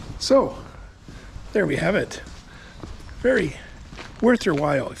 So, there we have it. Very worth your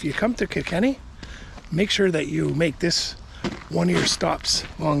while. If you come to Kilkenny, make sure that you make this one of your stops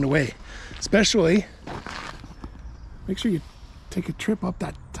along the way. Especially, make sure you take a trip up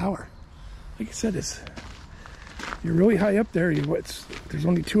that tower. Like I said, you're really high up there. There's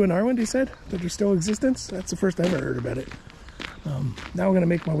only 2 in Ireland, he said, that are still in existence. That's the first I ever heard about it. Now I'm going to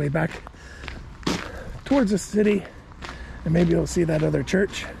make my way back towards the city, and maybe I'll see that other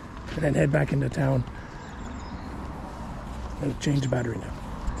church, and then head back into town. I'll change the battery now.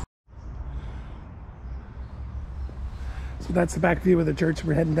 So that's the back view of the church.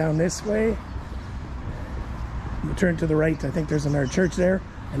 We're heading down this way. We'll turn to the right. I think there's another church there,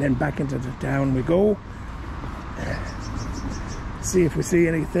 and then back into the town we go. See if we see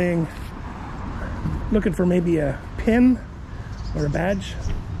anything. Looking for maybe a pin or a badge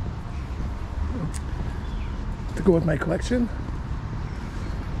to go with my collection.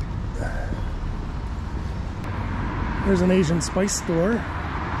 There's an Asian spice store.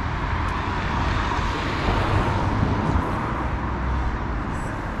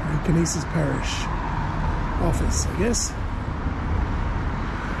 Kinesis Parish office, I guess.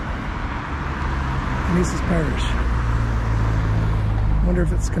 Kinesis Parish. I wonder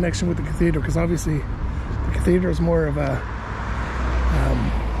if it's connection with the cathedral, because obviously the cathedral is more of a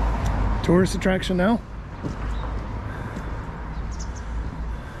tourist attraction now.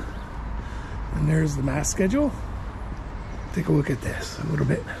 And there's the mass schedule. Take a look at this a little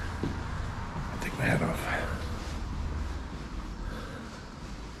bit. I'll take my hat off.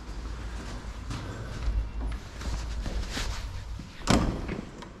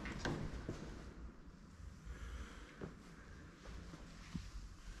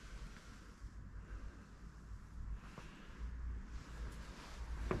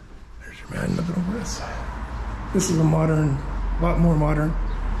 There's your man looking over this. This is a modern, a lot more modern.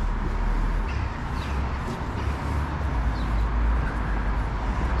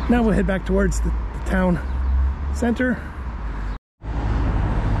 Now we'll head back towards the town center.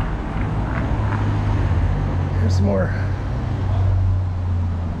 Here's some more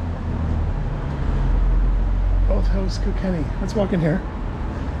Old House Kilkenny. Let's walk in here.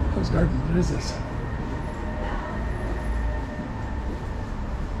 House Garden. What is this?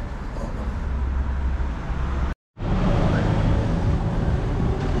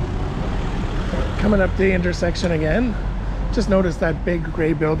 Coming up the intersection again. Just noticed that big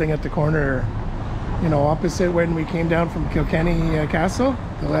grey building at the corner, you know, opposite when we came down from Kilkenny Castle,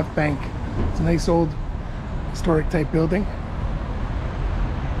 the left bank. It's a nice old historic type building.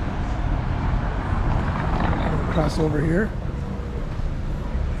 Cross over here.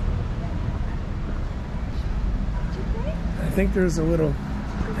 I think there's a little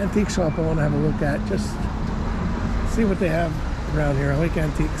antique shop I want to have a look at, just see what they have around here. I like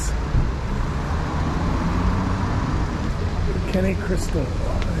antiques. Kenny Crystal.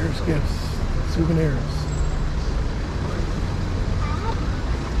 There's gifts, souvenirs.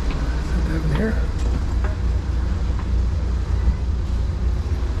 Something over here.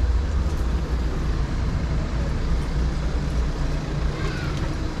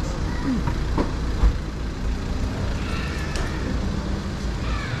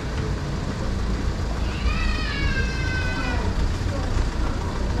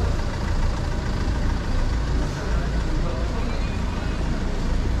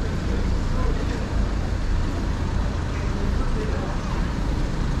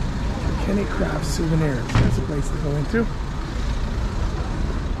 Kenny Craft Souvenirs. That's a place to go into.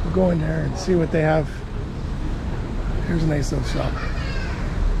 We'll go in there and see what they have. Here's a nice little shop.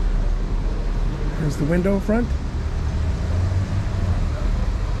 Here's the window front.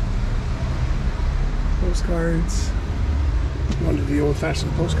 Postcards. One of the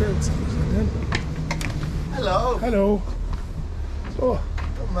old-fashioned postcards. Hello. Hello. Oh,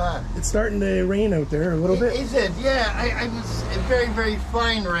 Come on. it's starting to rain out there a little bit. Is it? Yeah, I was a very, very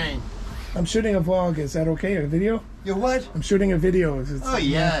fine rain. I'm shooting a vlog. Is that okay? A video? You what? I'm shooting a video. Oh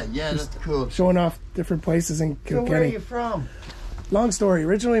yeah, that's cool. Showing off different places in So where are Kilkenny. you from? Long story.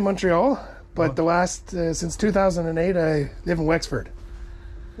 Originally Montreal, but the last since 2008, I live in Wexford.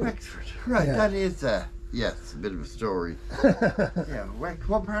 Wexford. Right, Yeah. that is yes, a bit of a story. Yeah,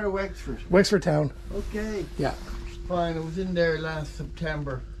 what part of Wexford? Wexford town. Okay, Yeah. fine. I was in there last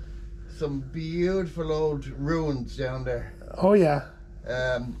September. Some beautiful old ruins down there. Oh yeah.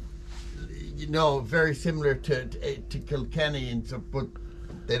 You know, very similar to Kilkenny, and so, but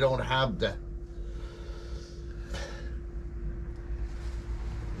they don't have the.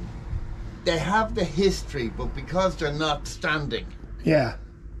 They have the history, but because they're not standing, Yeah.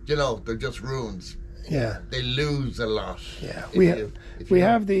 you know, they're just ruins. Yeah. They lose a lot. Yeah. If We you- if you we don't-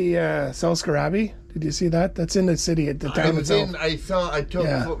 have the Selsker Abbey. Did you see that? That's in the city at the I town was itself. in. I took.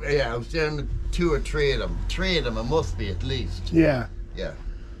 Yeah. Yeah, I was down to 2 or 3 of them. 3 of them, it must be at least. Yeah. Yeah.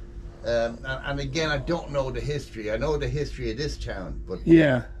 And again, I don't know the history. I know the history of this town, but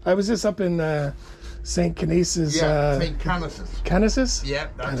Yeah. I was just up in St. Canice's. yeah, St. Canice's. Canice's? Yeah,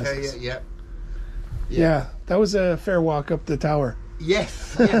 I'll tell you. Canice's. Yeah. Yeah. That was a fair walk up the tower.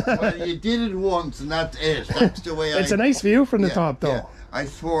 Yes. Yes. Well, you did it once, and that's it. That's the way It's a nice view from the yeah, top, though. yeah. I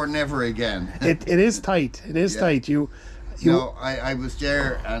swore never again. It is tight. It is Yeah. tight. You No, I was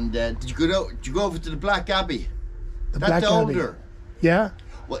there, and did you go over to the Black Abbey? the That's Black Abbey. older. Yeah.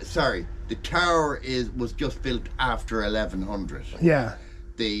 Well, sorry, the tower was just built after 1100. Yeah.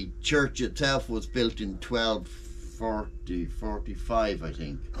 The church itself was built in 45, I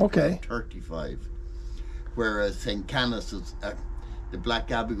think. Okay. 35. Whereas St. Canice's, the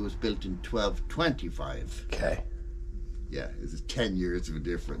Black Abbey was built in 1225. Okay. Yeah, it's 10 years of a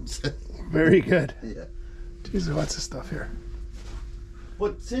difference. Very good. Yeah. Jeez, lots of stuff here.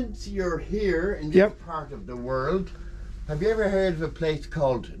 But since you're here in this Yep. part of the world, have you ever heard of a place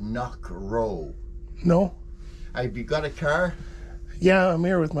called Knock Row? No? Have you got a car? Yeah, I'm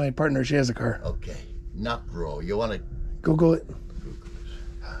here with my partner. She has a car. Okay, Knock Row. You want to Google it. Google it?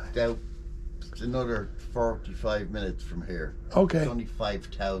 out. It's another 45 minutes from here. Okay. It's only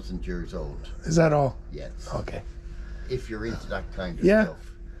 5,000 years old. Is that all? Yes. Okay. If you're into that kind of Yeah.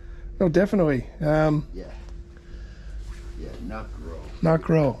 stuff. No, definitely. Yeah, not grow. Not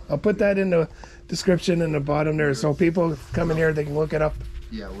grow. I'll put that in the description in the bottom there, so people come in here, they can look it up.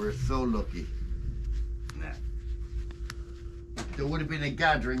 Yeah, we're so lucky. There would have been a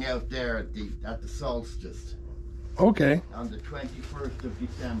gathering out there at the solstice Okay. on the 21st of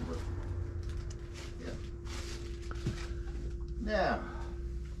December. Yeah. Now.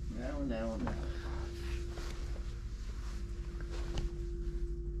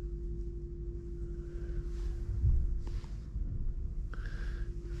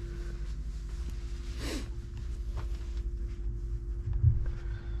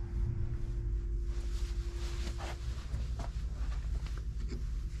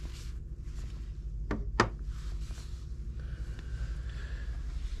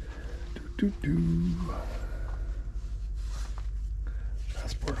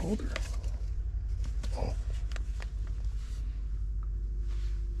 Passport holder. Oh.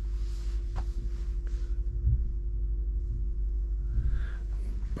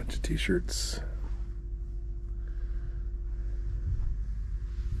 Bunch of t-shirts.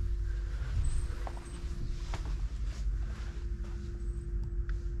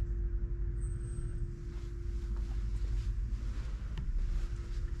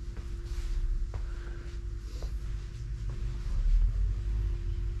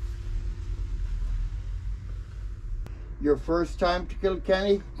 Your first time to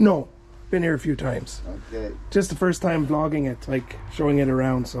Kilkenny? No, been here a few times. Okay. Just the first time vlogging it, like showing it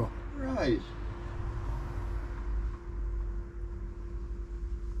around, so. Right.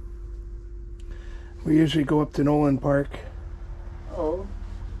 We usually go up to Nolan Park. Oh,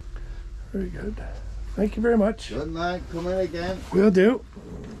 Very good. Thank you very much. good man. Come in again. Will do.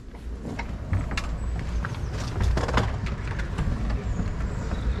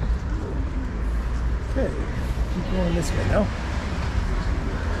 Okay, keep going this way now.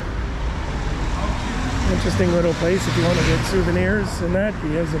 Interesting little place if you want to get souvenirs and that.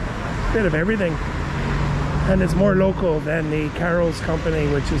 He has a bit of everything. And it's more local than the Carroll's company,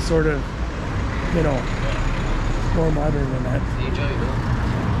 which is sort of, you know, more modern than that.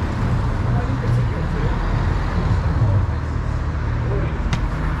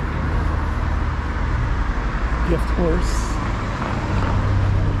 Gift horse.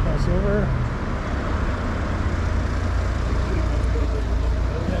 Cross over.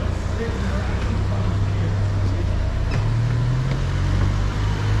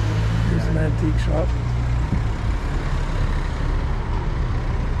 Here's an antique shop.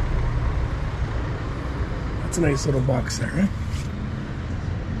 That's a nice little box there, right?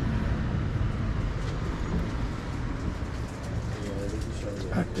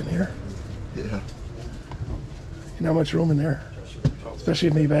 Packed in here. Yeah. You know how much room in there, especially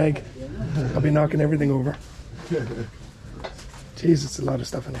in my bag. I'll be knocking everything over. Jeez, it's a lot of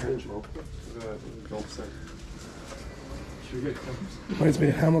stuff in here. Reminds me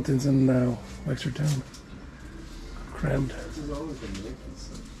of Hamilton's in Wexford Town. Crammed.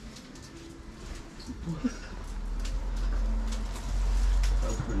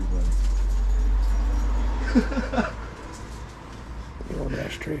 The old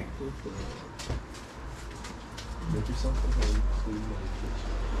ashtray. Make yourself a home, clean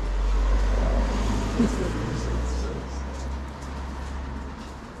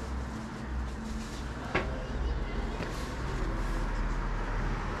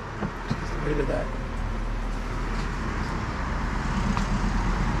Just the weight of that.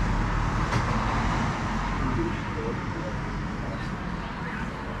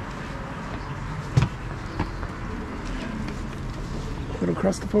 Little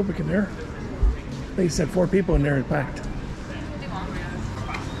claustrophobic in there. They said 4 people in there are packed.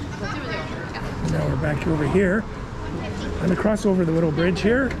 Now we're back over here. And across over the little bridge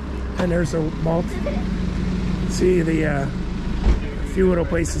here, and there's a malt. See the few little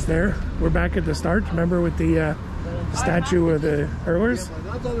places there. We're back at the start. Remember with the statue of the hurlers?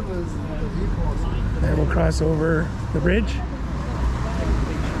 And we'll cross over the bridge.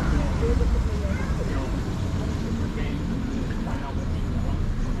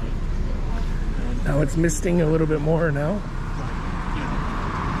 Now it's misting a little bit more now.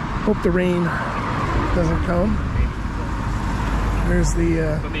 Hope the rain doesn't come. There's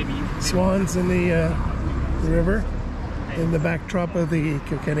the swans in the river in the backdrop of the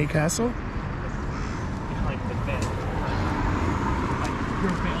Kilkenny Castle.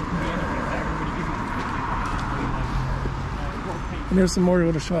 And there's some more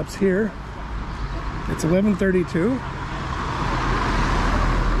little shops here. It's 11:32.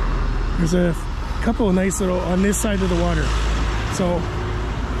 There's a couple of nice little on this side of the water. So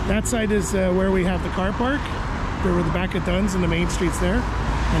that side is where we have the car park. There were the back of Dunn's and the main streets there.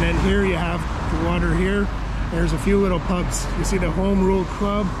 And then here you have the water here. There's a few little pubs. You see the Home Rule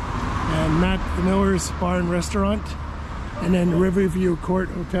Club and Matt the Miller's Bar and Restaurant. And then Riverview Court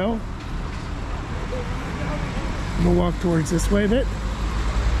Hotel. And we'll walk towards this way a bit.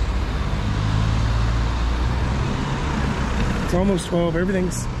 It's almost 12.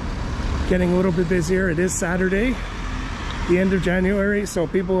 Everything's getting a little bit busier. It is Saturday, the end of January, so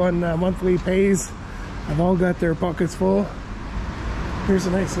people on monthly pays have all got their pockets full. Here's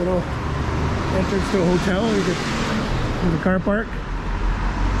a nice little entrance to a hotel. You get in the car park.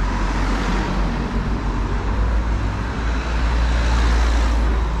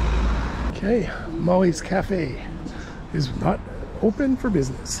 Okay, Molly's Cafe is not open for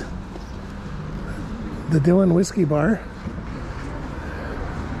business. The Dillon Whiskey Bar.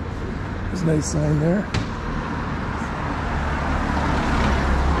 There's a nice sign there.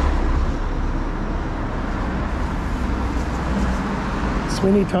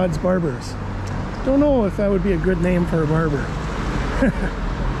 Sweeney Todd's Barbers. Don't know if that would be a good name for a barber.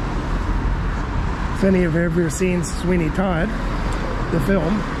 If any of you have ever seen Sweeney Todd, the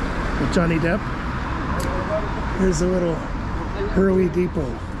film with Johnny Depp, here's a little Hurley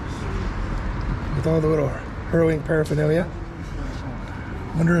depot with all the little hurling paraphernalia.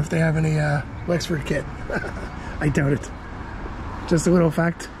 Wonder if they have any Wexford kit. I doubt it. Just a little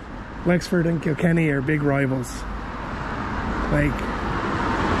fact, Wexford and Kilkenny are big rivals. Like,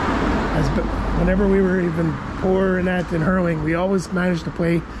 whenever we were even poor and that in hurling, we always managed to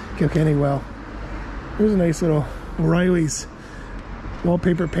play Kilkenny well. Here's a nice little O'Reilly's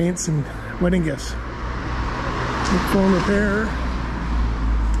wallpaper paints and wedding gifts. Phone repair.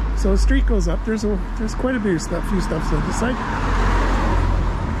 So the street goes up. There's quite a few stuffs on this side.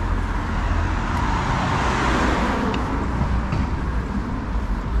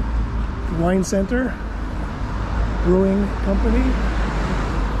 Wine Center, Brewing Company.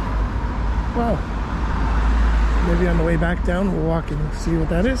 Wow. Maybe on the way back down we'll walk and see what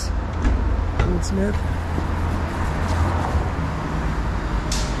that is. Goldsmith.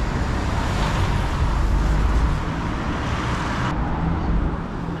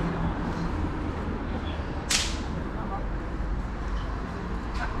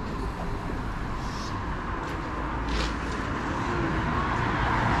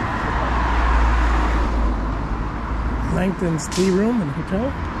 Langton's Tea Room and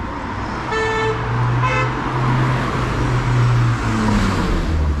Hotel.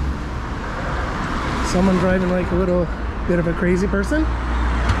 Someone driving like a little bit of a crazy person.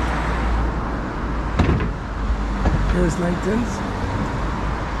 Here's Langton's.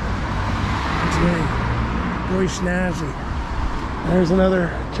 It's very snazzy. There's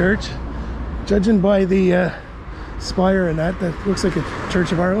another church. Judging by the spire and that looks like a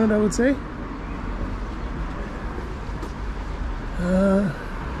Church of Ireland, I would say.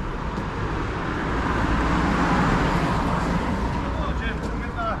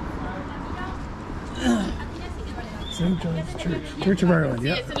 St. John's Church. Church of Ireland,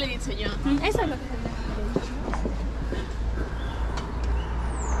 yeah.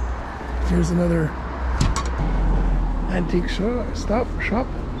 Here's another antique shop. You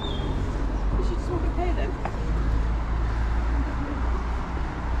should just walk and pay then.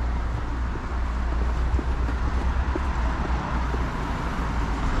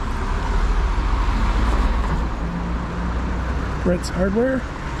 Brett's Hardware.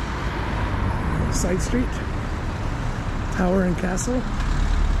 Side Street. Tower and Castle.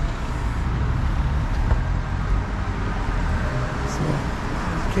 So,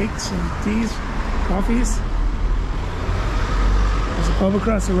 cakes and teas, coffees. There's a pub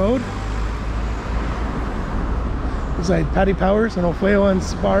across the road. Beside Paddy Powers and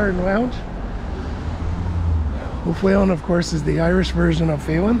O'Fleolan's Bar and Lounge. O'Fleolan, of course, is the Irish version of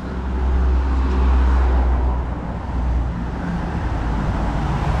Phelan.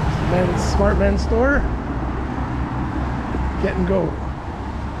 Smart Men's Store. Get and Go.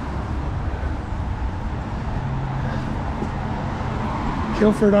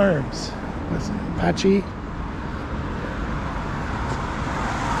 Kilford Arms. What's it? Apache.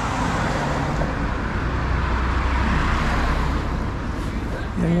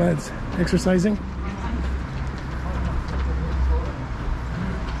 Young lads exercising.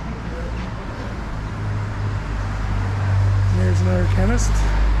 There's another chemist.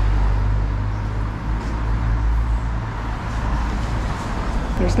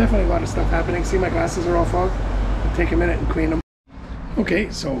 There's definitely a lot of stuff happening. See, my glasses are all fogged. I'll take a minute and clean them. Okay,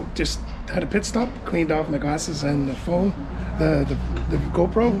 so just had a pit stop, cleaned off my glasses and the phone, the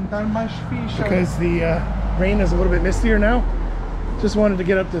GoPro, because the rain is a little bit mistier now. Just wanted to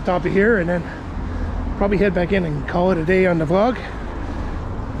get up to the top of here and then probably head back in and call it a day on the vlog.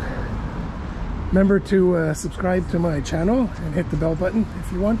 Remember to subscribe to my channel and hit the bell button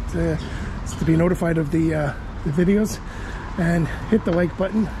if you want to be notified of the videos, and hit the like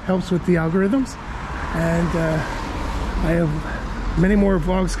button, helps with the algorithms. And I have many more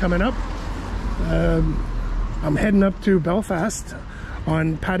vlogs coming up. I'm heading up to Belfast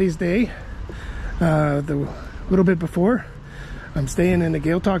on Paddy's Day, the little bit before. I'm staying in the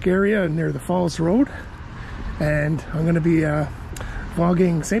Gaeltacht area near the Falls Road, and I'm going to be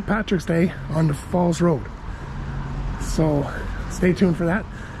vlogging St. Patrick's Day on the Falls Road. So stay tuned for that.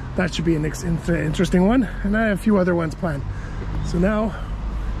 That should be an interesting one, and I have a few other ones planned. So now,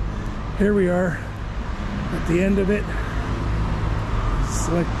 here we are at the end of it.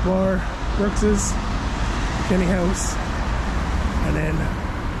 Select Bar, Brooks's, Kenny House, and then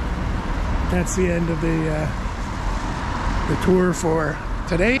that's the end of the tour for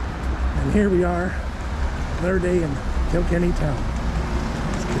today. And here we are, another day in Kilkenny town.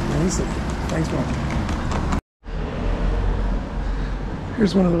 It's Kilkenny City. Thanks for watching.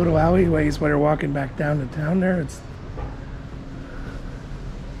 Here's one of the little alleyways where we're walking back down to town there.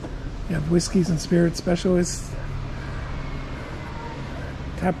 You have whiskeys and spirits specialists,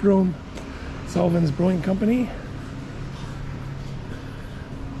 tap room, Sullivan's Brewing Company.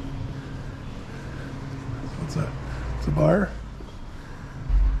 It's a bar,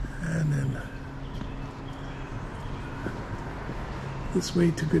 and then this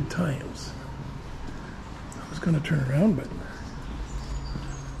way to Good Times. I was going to turn around, but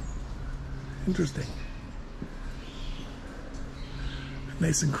interesting.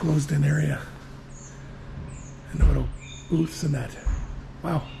 Nice enclosed in area, and little booths and that.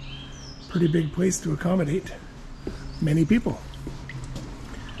 Wow, pretty big place to accommodate many people.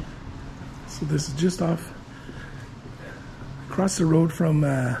 So this is just across the road from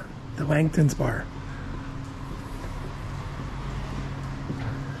the Langton's bar.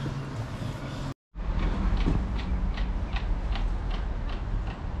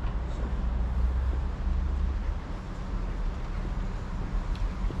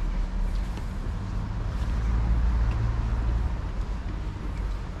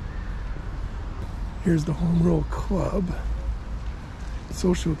 Here's the Home Rule Club,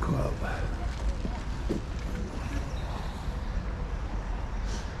 Social Club.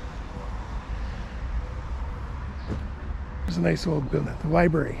 There's a nice old building, the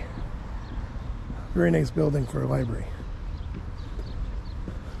library. Very nice building for a library.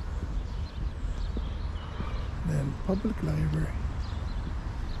 And then public library.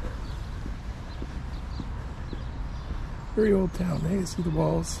 Very old town. There you see the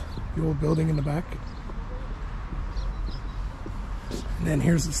walls, the old building in the back. And then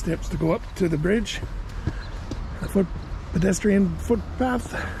here's the steps to go up to the bridge. A pedestrian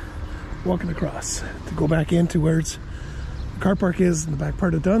footpath walking across to go back into where the car park is in the back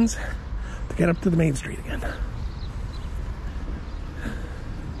part of Dunn's to get up to the main street again.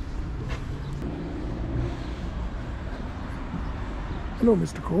 Hello,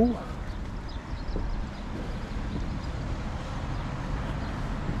 Mr. Cole.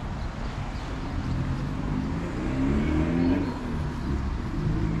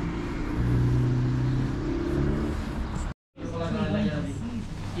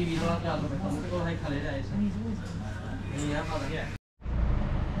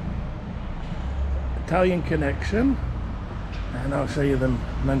 Italian Connection, and I'll show you the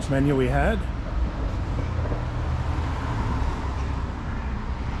lunch menu we had.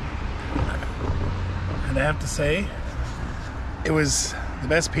 And I have to say, it was the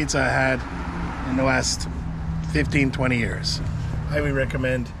best pizza I had in the last 15-20 years. Highly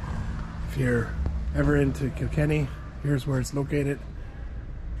recommend if you're ever into Kilkenny. Here's where it's located,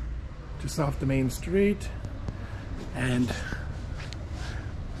 just off the main street, and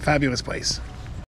fabulous place.